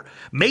sure.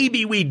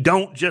 Maybe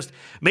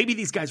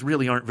these guys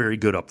really aren't very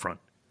good up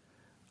front.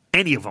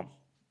 Any of them.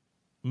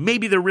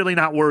 Maybe they're really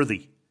not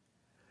worthy.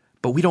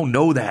 But we don't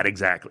know that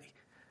exactly.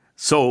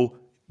 So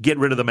get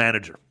rid of the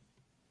manager.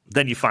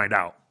 Then you find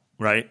out,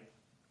 right?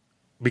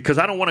 Because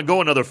I don't want to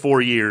go another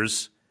 4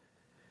 years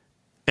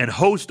and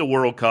host a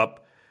World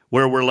Cup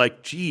where we're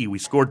like, gee, we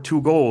scored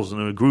 2 goals in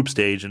a group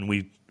stage and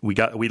we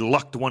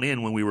lucked one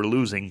in when we were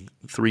losing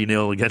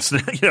 3-0 against, or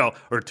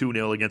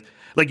 2-0 against.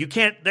 Like,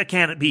 that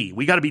can't be.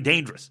 We got to be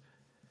dangerous.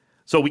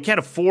 So we can't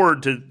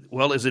afford to,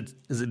 is it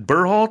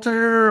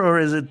Berhalter or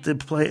is it the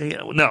play?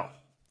 No.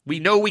 We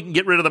know we can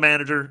get rid of the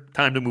manager.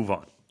 Time to move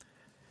on.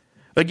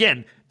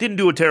 Again, didn't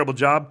do a terrible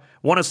job.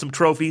 Won us some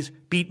trophies.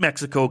 Beat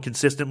Mexico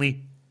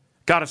consistently.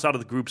 Got us out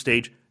of the group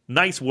stage.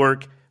 Nice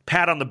work.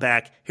 Pat on the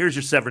back. Here's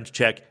your severance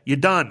check. You're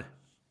done.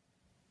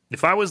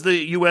 If I was the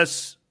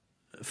U.S.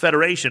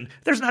 Federation,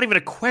 there's not even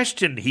a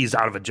question he's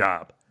out of a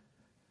job.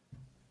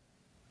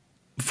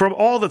 From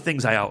all the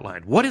things I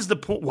outlined, what is the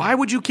point? Why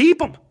would you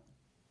keep him?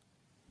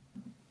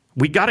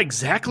 We got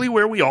exactly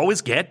where we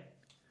always get,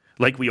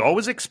 like we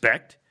always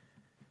expect.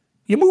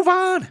 You move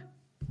on.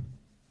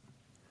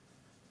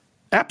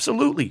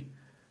 Absolutely.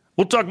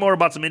 We'll talk more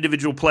about some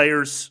individual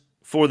players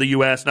for the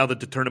U.S. now that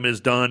the tournament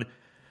is done.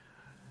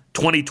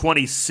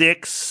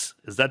 2026,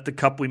 is that the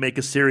cup we make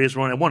a serious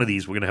run? And one of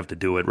these, we're going to have to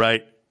do it,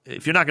 right?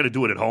 If you're not going to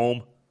do it at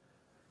home,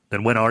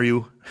 then when are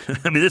you?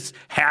 I mean, this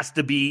has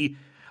to be.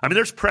 I mean,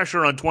 there's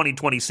pressure on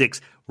 2026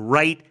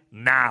 right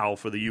now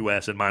for the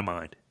U.S. in my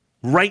mind.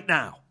 Right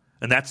now.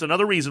 And that's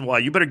another reason why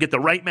you better get the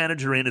right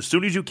manager in as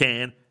soon as you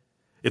can.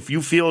 If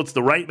you feel it's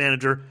the right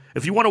manager.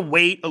 If you want to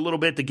wait a little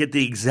bit to get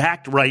the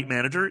exact right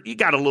manager, you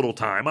got a little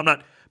time.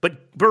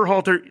 But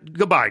Berhalter,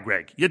 goodbye,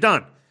 Greg. You're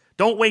done.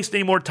 Don't waste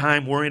any more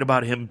time worrying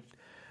about him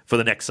for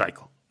the next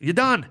cycle. You're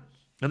done.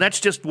 And that's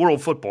just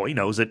world football. He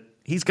knows that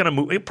he's going to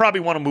move. He'll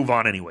probably want to move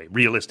on anyway,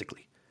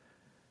 realistically.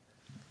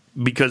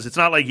 Because it's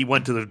not like he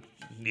went to the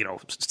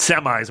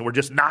semis and we're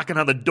just knocking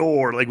on the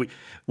door. Like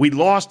we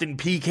lost in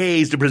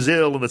PKs to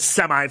Brazil in the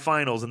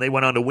semifinals and they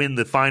went on to win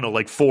the final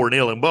like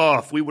 4-0. And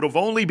if we would have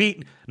only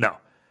beaten. No,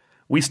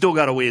 we still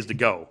got a ways to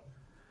go.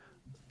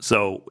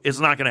 So it's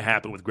not going to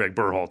happen with Gregg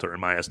Berhalter in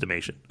my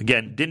estimation.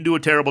 Again, didn't do a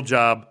terrible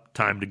job.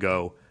 Time to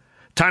go.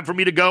 Time for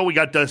me to go. We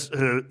got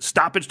the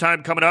stoppage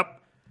time coming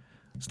up.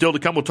 Still to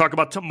come, we'll talk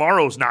about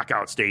tomorrow's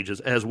knockout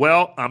stages as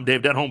well. I'm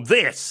Dave Denholm.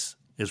 This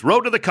is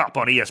Road to the Cup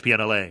on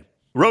ESPN LA.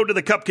 Road to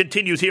the Cup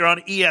continues here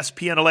on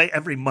ESPN LA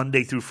every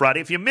Monday through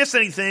Friday. If you miss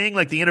anything,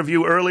 like the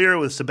interview earlier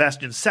with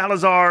Sebastian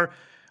Salazar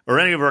or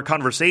any of our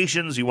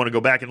conversations, you want to go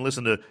back and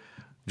listen to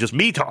just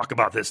me talk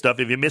about this stuff.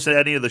 If you miss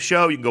any of the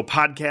show, you can go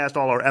podcast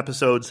all our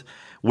episodes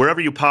wherever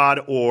you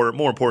pod or,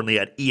 more importantly,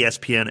 at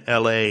ESPN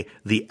LA,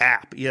 the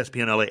app.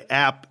 ESPN LA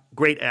app,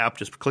 great app.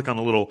 Just click on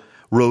the little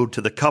Road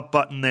to the Cup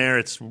button there.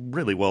 It's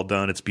really well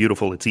done. It's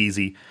beautiful. It's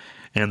easy.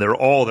 And they're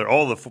all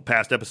the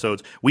past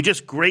episodes. We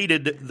just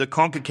graded the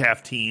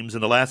CONCACAF teams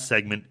in the last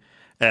segment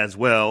as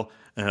well.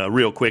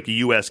 Real quick, the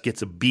U.S.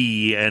 gets a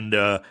B, and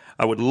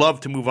I would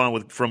love to move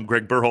on from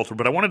Gregg Berhalter,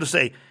 but I wanted to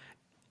say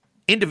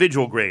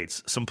individual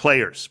grades, some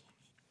players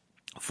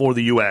for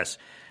the U.S.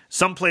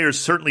 Some players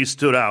certainly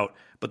stood out,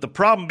 but the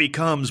problem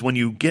becomes when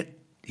you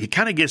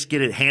kind of just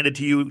get it handed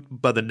to you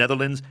by the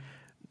Netherlands.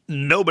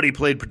 Nobody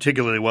played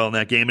particularly well in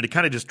that game, and it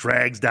kind of just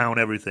drags down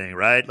everything,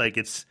 right? Like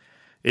it's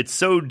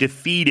so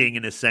defeating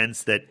in a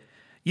sense that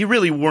you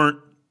really weren't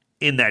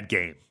in that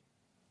game.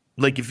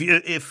 Like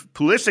if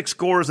Pulisic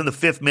scores in the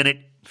 5th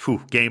minute,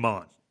 game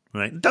on,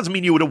 right? It doesn't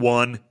mean you would have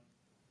won.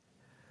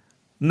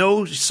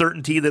 No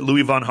certainty that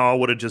Louis van Gaal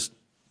would have just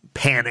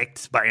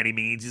panicked by any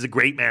means. He's a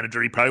great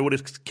manager. He probably would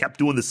have kept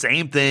doing the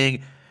same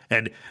thing,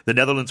 and the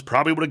Netherlands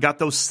probably would have got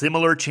those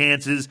similar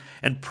chances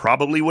and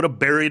probably would have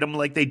buried them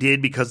like they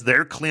did because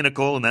they're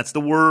clinical, and that's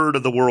the word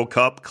of the World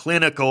Cup,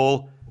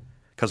 clinical.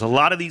 Because a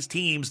lot of these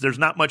teams, there's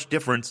not much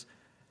difference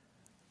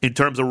in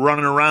terms of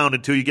running around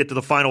until you get to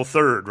the final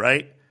third,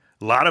 right?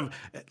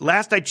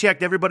 Last I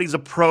checked, everybody's a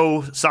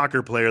pro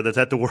soccer player that's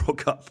at the World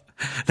Cup.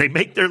 They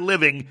make their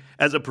living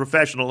as a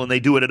professional, and they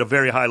do it at a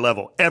very high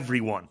level.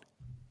 Everyone.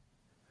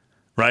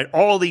 Right?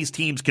 All these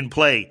teams can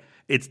play.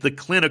 It's the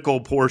clinical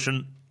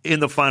portion in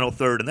the final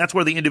third, and that's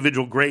where the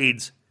individual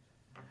grades,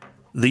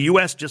 the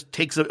U.S. just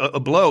takes a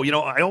blow.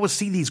 I always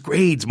see these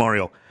grades,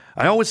 Mario.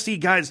 I always see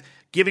guys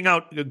giving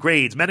out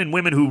grades, men and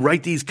women who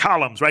write these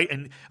columns, right?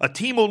 And a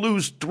team will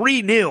lose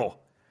 3-0.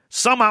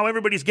 Somehow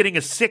everybody's getting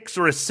a 6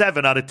 or a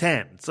 7 out of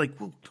 10. It's like,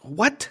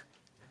 what?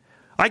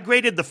 I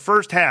graded the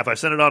first half. I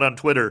sent it out on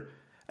Twitter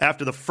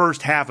after the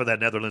first half of that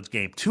Netherlands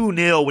game.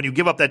 2-0. When you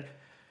give up that,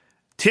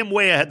 Tim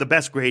Weah had the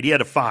best grade. He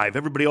had a 5.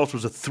 Everybody else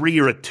was a 3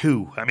 or a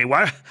 2. I mean,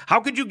 why? How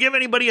could you give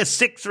anybody a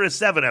 6 or a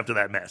 7 after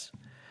that mess?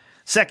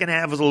 Second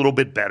half was a little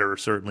bit better,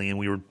 certainly, and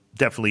we were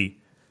definitely,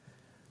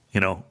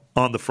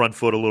 on the front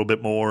foot a little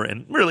bit more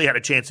and really had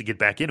a chance to get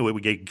back into it.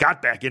 We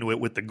got back into it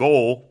with the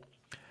goal,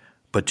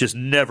 but just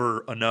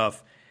never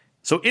enough.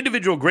 So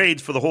individual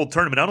grades for the whole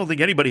tournament, I don't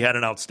think anybody had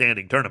an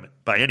outstanding tournament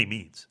by any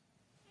means.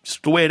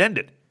 Just the way it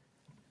ended.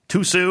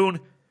 Too soon.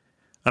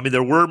 I mean,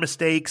 there were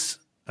mistakes.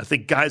 I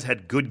think guys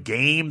had good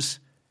games.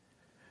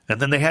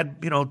 And then they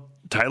had,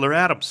 Tyler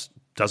Adams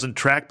doesn't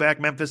track back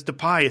Memphis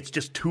Depay. It's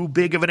just too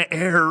big of an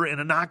error in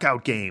a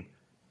knockout game.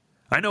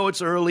 I know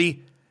it's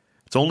early.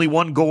 It's only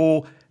one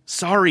goal.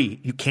 Sorry,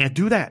 you can't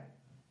do that.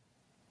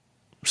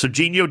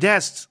 Serginho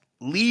Dest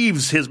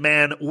leaves his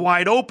man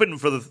wide open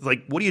for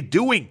what are you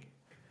doing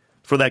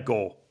for that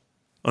goal?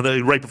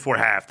 Right before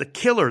half. The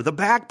killer, the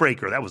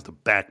backbreaker. That was the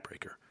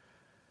backbreaker.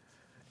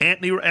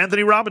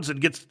 Anthony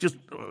Robinson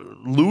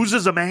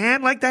loses a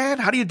man like that?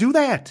 How do you do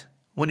that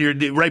when you're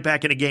right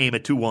back in a game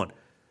at 2-1?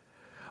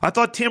 I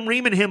thought Tim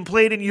Ream and him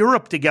played in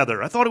Europe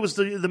together. I thought it was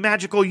the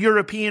magical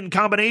European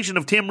combination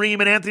of Tim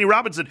Ream and Anthony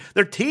Robinson.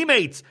 They're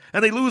teammates,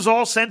 and they lose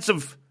all sense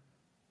of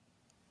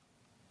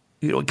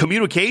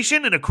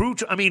communication and a crew.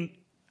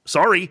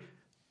 Sorry,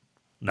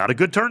 not a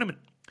good tournament.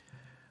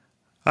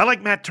 I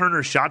like Matt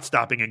Turner's shot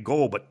stopping and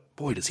goal, but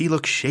boy, does he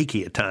look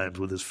shaky at times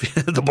with his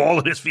the ball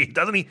at his feet,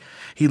 doesn't he?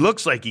 He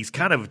looks like he's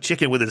kind of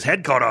chicken with his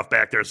head caught off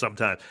back there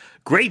sometimes.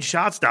 Great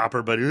shot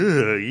stopper, but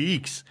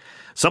eeks.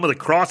 Some of the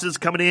crosses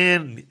coming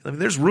in,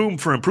 there's room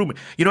for improvement.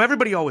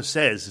 Everybody always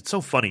says, it's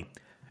so funny,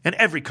 and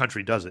every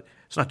country does it.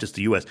 It's not just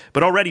the U.S.,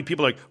 but already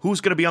people are like,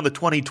 who's going to be on the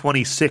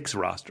 2026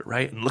 roster,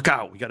 right? And look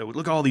out. We got to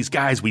look at all these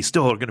guys. We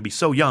still are going to be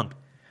so young.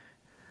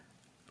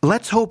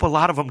 Let's hope a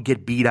lot of them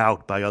get beat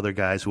out by other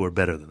guys who are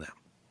better than them.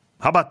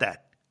 How about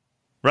that?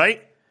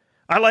 Right?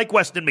 I like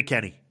Weston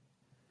McKennie.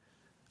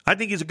 I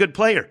think he's a good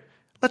player.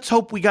 Let's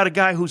hope we got a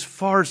guy who's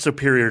far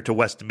superior to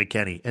Weston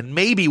McKennie. And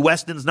maybe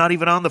Weston's not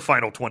even on the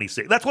final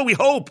 26. That's what we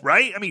hope,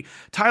 right? I mean,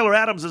 Tyler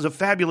Adams is a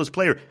fabulous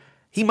player.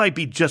 He might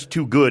be just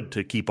too good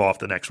to keep off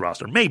the next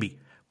roster. Maybe.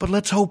 But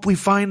let's hope we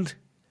find,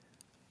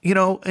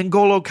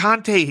 N'Golo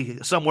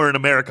Kante somewhere in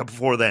America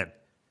before then.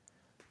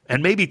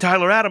 And maybe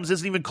Tyler Adams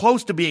isn't even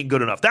close to being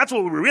good enough. That's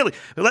what we really...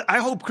 I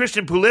hope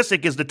Christian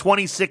Pulisic is the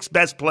 26th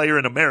best player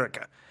in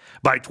America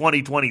by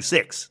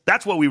 2026.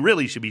 That's what we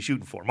really should be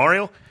shooting for.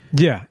 Mario?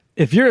 Yeah.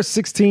 If you're a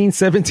 16,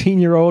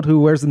 17-year-old who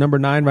wears the number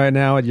 9 right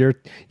now at your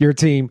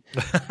team,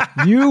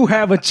 you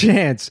have a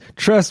chance.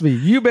 Trust me,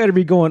 you better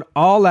be going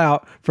all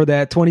out for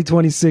that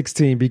 2026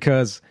 team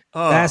because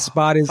that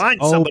spot is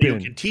find open. Somebody who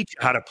can teach you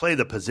how to play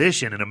the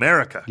position in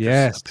America.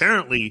 Yes.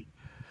 Apparently,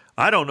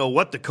 I don't know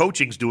what the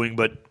coaching's doing,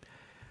 but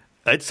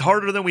it's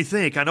harder than we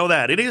think. I know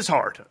that. It is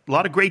hard. A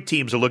lot of great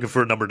teams are looking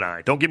for a number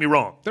 9. Don't get me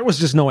wrong. There was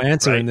just no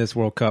answer in this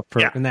World Cup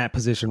in that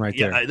position right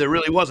there. Yeah, there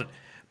really wasn't.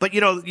 But,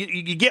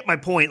 you get my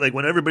point. Like,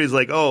 when everybody's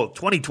like,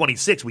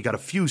 2026, we got a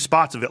few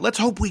spots of it. Let's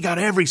hope we got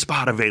every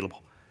spot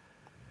available.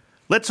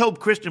 Let's hope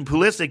Christian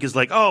Pulisic is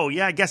like,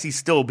 I guess he's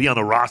still be on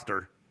the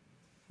roster.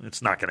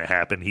 It's not going to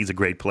happen. He's a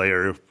great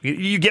player.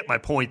 You get my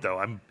point, though.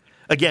 I'm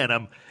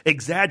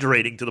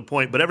exaggerating to the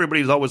point, but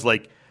everybody's always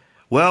like,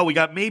 well, we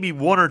got maybe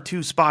 1 or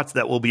 2 spots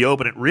that will be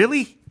open.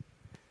 Really?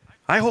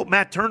 I hope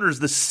Matt Turner's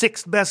the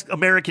 6th best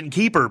American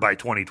keeper by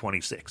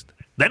 2026.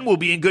 Then we'll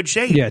be in good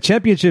shape. Yeah,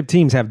 championship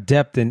teams have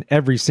depth in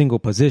every single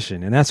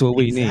position, and that's what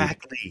we need.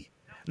 Exactly.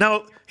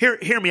 Now,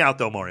 hear me out,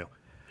 though, Mario.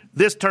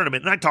 This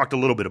tournament, and I talked a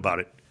little bit about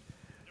it,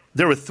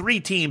 there were 3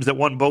 teams that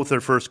won both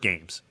their first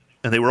games,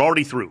 and they were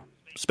already through.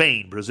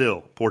 Spain,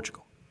 Brazil,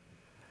 Portugal.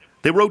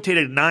 They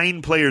rotated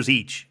 9 players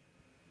each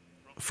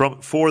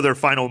for their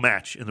final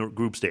match in the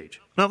group stage.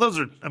 Now, those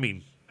are,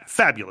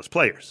 fabulous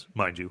players,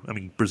 mind you.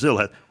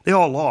 Brazil they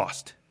all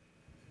lost.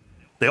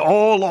 They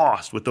all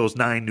lost with those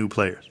 9 new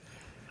players.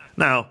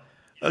 Now,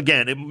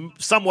 again,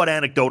 somewhat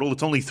anecdotal.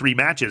 It's only 3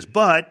 matches,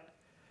 but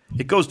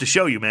it goes to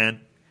show you,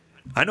 man.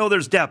 I know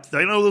there's depth.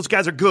 I know those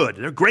guys are good.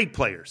 They're great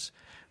players.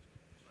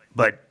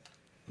 But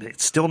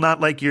it's still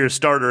not like you're a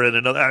starter in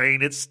another.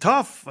 It's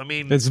tough.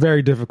 It's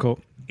very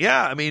difficult.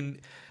 Yeah,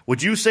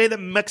 would you say that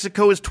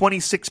Mexico is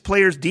 26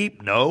 players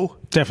deep? No.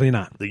 Definitely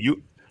not. The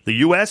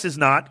U.S. is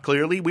not,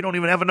 clearly. We don't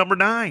even have a number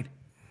 9.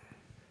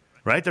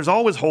 Right? There's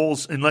always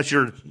holes unless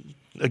you're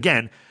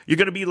going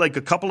to be like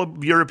a couple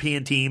of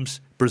European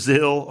teams,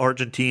 Brazil,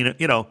 Argentina,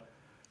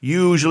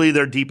 Usually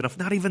they're deep enough.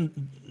 Not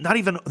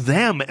even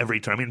them every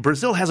time. I mean,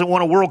 Brazil hasn't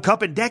won a World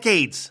Cup in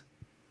decades.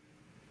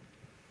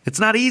 It's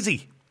not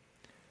easy.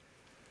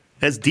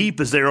 As deep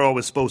as they're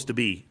always supposed to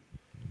be.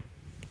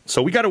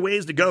 So we got a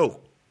ways to go.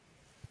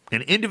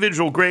 And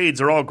individual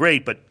grades are all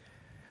great, but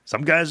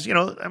some guys,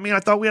 I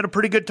thought we had a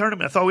pretty good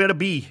tournament. I thought we had a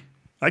B.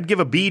 I'd give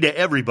a B to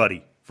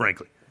everybody,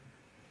 frankly.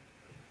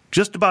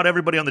 Just about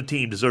everybody on the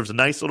team deserves a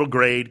nice little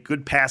grade,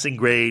 good passing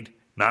grade,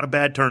 not a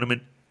bad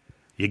tournament.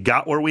 You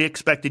got where we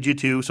expected you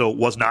to, so it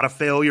was not a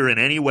failure in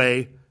any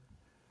way.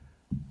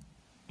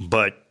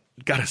 But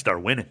you got to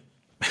start winning.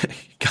 You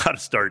got to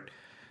start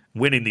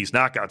winning these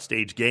knockout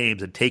stage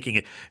games and taking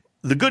it.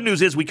 The good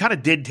news is we kind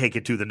of did take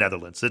it to the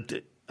Netherlands.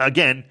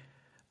 Again,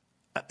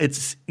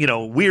 it's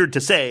weird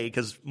to say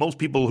because most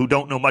people who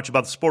don't know much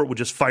about the sport would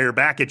just fire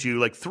back at you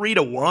like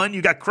 3-1.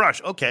 You got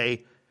crushed.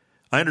 Okay,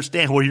 I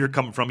understand where you're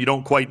coming from. You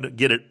don't quite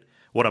get it.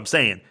 What I'm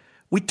saying.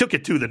 We took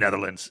it to the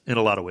Netherlands in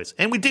a lot of ways.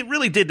 And we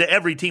really did to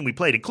every team we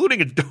played,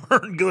 including a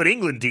darn good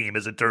England team,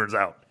 as it turns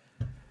out.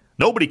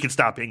 Nobody can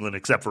stop England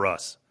except for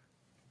us.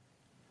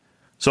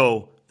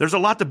 So there's a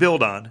lot to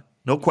build on,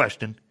 no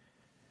question.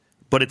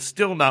 But it's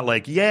still not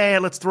like, yeah,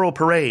 let's throw a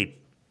parade.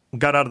 We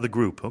got out of the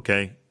group,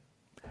 okay.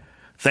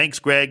 Thanks,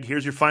 Greg.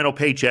 Here's your final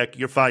paycheck.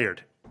 You're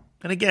fired.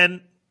 And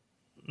again,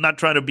 not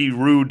trying to be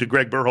rude to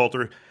Gregg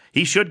Berhalter.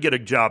 He should get a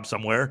job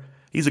somewhere.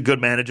 He's a good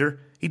manager.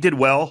 He did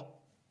well.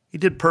 He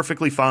did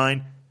perfectly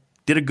fine,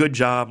 did a good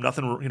job,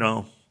 nothing,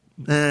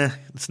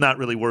 it's not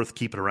really worth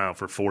keeping around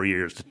for 4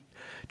 years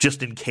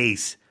just in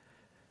case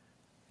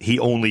he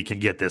only can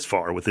get this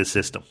far with this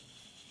system.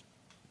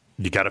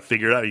 You got to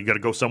figure it out. You got to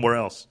go somewhere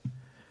else.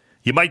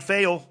 You might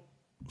fail,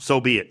 so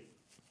be it.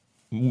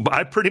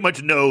 I pretty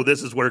much know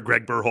this is where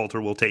Gregg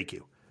Berhalter will take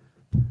you,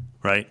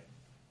 right?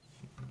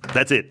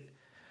 That's it.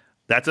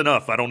 That's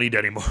enough. I don't need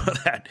any more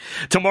of that.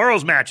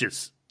 Tomorrow's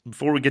matches,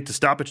 before we get to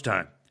stoppage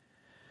time.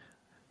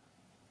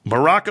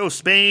 Morocco,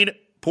 Spain,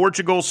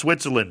 Portugal,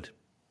 Switzerland.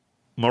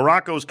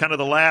 Morocco is kind of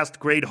the last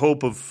great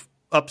hope of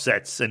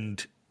upsets,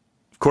 and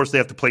of course they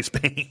have to play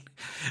Spain.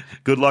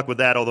 Good luck with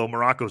that, although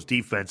Morocco's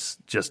defense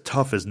just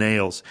tough as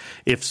nails.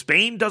 If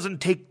Spain doesn't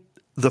take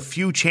the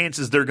few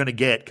chances they're going to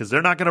get, because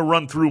they're not going to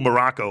run through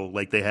Morocco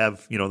like they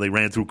have, they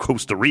ran through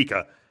Costa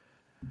Rica.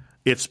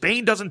 If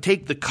Spain doesn't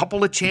take the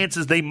couple of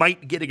chances they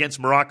might get against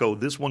Morocco,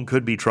 this one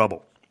could be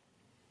trouble.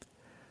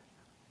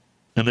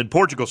 And then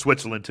Portugal,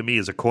 Switzerland, to me,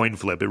 is a coin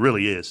flip. It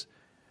really is.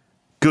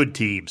 Good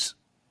teams.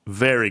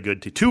 Very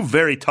good teams. Two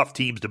very tough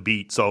teams to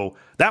beat. So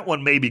that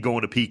one may be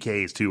going to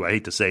PKs, too. I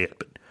hate to say it,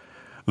 but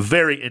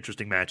very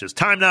interesting matches.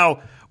 Time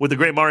now with the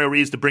great Mario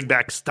Reeves to bring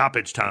back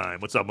stoppage time.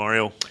 What's up,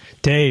 Mario?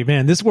 Dave,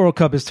 man, this World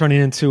Cup is turning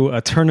into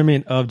a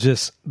tournament of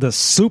just the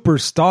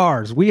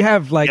superstars. We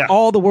have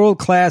all the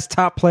world-class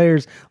top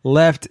players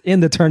left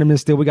in the tournament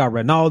still. We got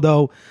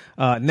Ronaldo,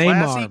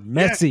 Neymar,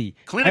 Messi,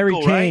 Harry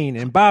Kane,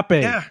 right?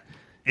 Mbappe. Yeah.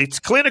 It's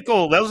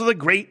clinical. Those are the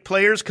great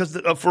players because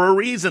for a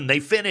reason they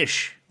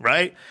finish,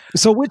 right?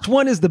 So which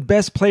one is the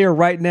best player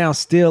right now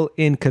still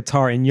in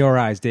Qatar in your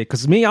eyes, Dave?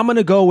 Because I'm going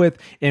to go with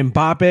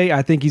Mbappe.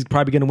 I think he's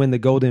probably going to win the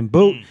Golden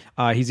Boot.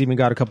 He's even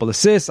got a couple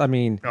assists.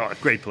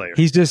 Great player.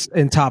 He's just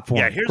in top form.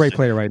 Yeah, great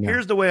player right now.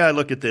 Here's the way I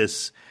look at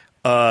this.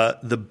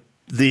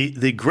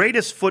 The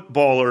greatest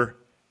footballer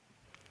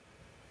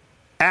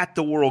at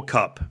the World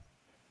Cup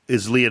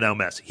is Lionel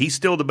Messi. He's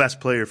still the best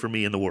player for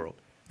me in the world.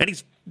 And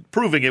he's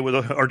proving it with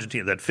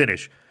Argentina, that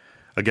finish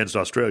against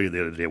Australia the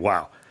other day.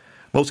 Wow.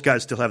 Most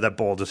guys still have that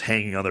ball just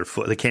hanging on their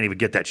foot. They can't even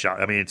get that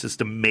shot. It's just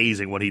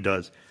amazing what he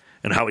does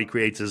and how he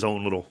creates his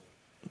own little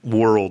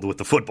world with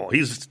the football.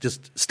 He's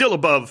just still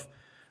above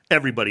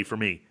everybody for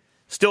me.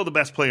 Still the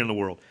best player in the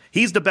world.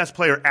 He's the best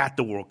player at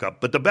the World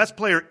Cup. But the best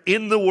player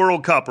in the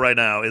World Cup right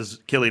now is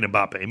Kylian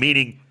Mbappe,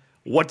 meaning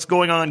what's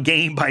going on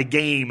game by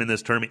game in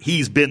this tournament,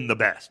 he's been the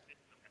best.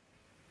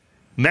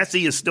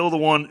 Messi is still the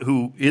one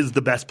who is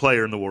the best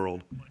player in the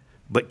world,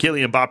 but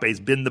Kylian Mbappe has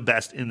been the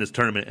best in this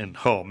tournament, and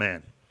oh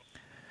man,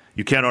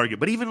 you can't argue.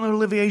 But even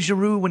Olivier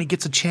Giroud, when he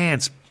gets a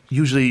chance,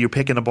 usually you're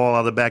picking the ball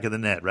out of the back of the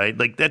net, right?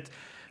 Like that.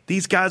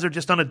 These guys are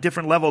just on a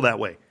different level that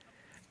way,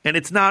 and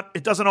it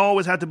doesn't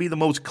always have to be the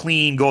most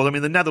clean goal.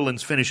 The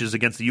Netherlands finishes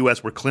against the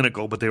U.S. were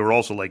clinical, but they were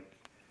also like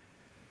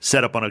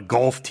set up on a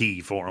golf tee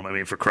for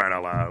them. For crying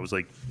out loud, it was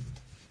like.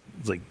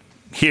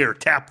 Here,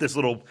 tap this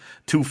little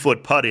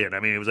 2-foot putt in.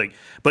 It was like,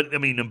 but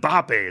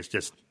Mbappe is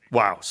just,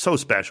 wow, so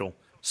special,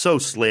 so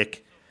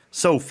slick,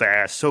 so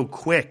fast, so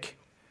quick.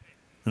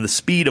 And the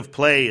speed of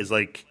play is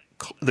like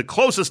the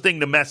closest thing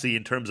to Messi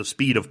in terms of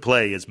speed of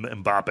play is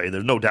Mbappe.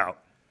 There's no doubt.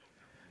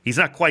 He's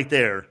not quite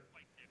there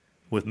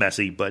with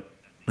Messi, but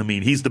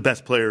he's the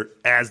best player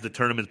as the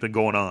tournament's been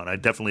going on. I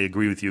definitely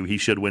agree with you. He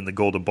should win the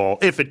Golden Ball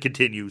if it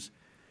continues.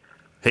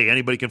 Hey,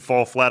 anybody can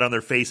fall flat on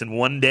their face in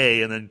one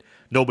day, and then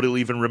nobody will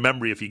even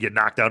remember you if you get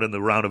knocked out in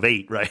the round of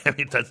 8, right?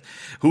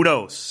 Who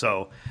knows?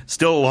 So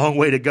still a long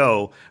way to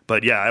go.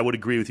 But, yeah, I would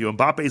agree with you.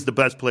 Mbappe's the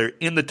best player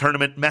in the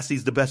tournament.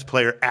 Messi's the best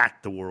player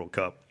at the World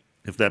Cup,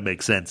 if that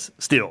makes sense.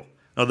 Still,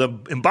 The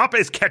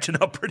Mbappe's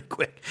catching up pretty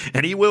quick,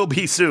 and he will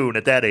be soon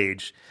at that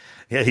age.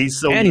 Yeah, he's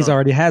so and young. he's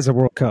already has a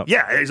World Cup.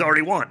 Yeah, he's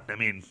already won. I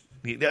mean,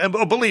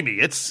 believe me,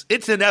 it's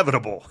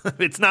inevitable.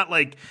 It's not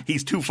like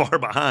he's too far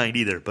behind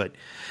either.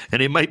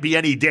 And it might be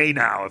any day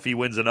now if he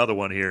wins another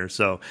one here.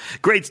 So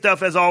great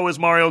stuff as always,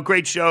 Mario.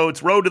 Great show.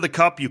 It's Road to the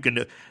Cup. You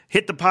can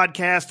hit the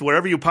podcast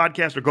wherever you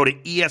podcast or go to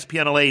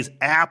ESPN LA's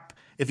app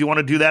if you want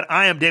to do that.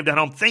 I am Dave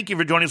Denholm. Thank you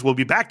for joining us. We'll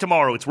be back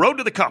tomorrow. It's Road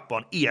to the Cup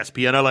on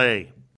ESPN LA.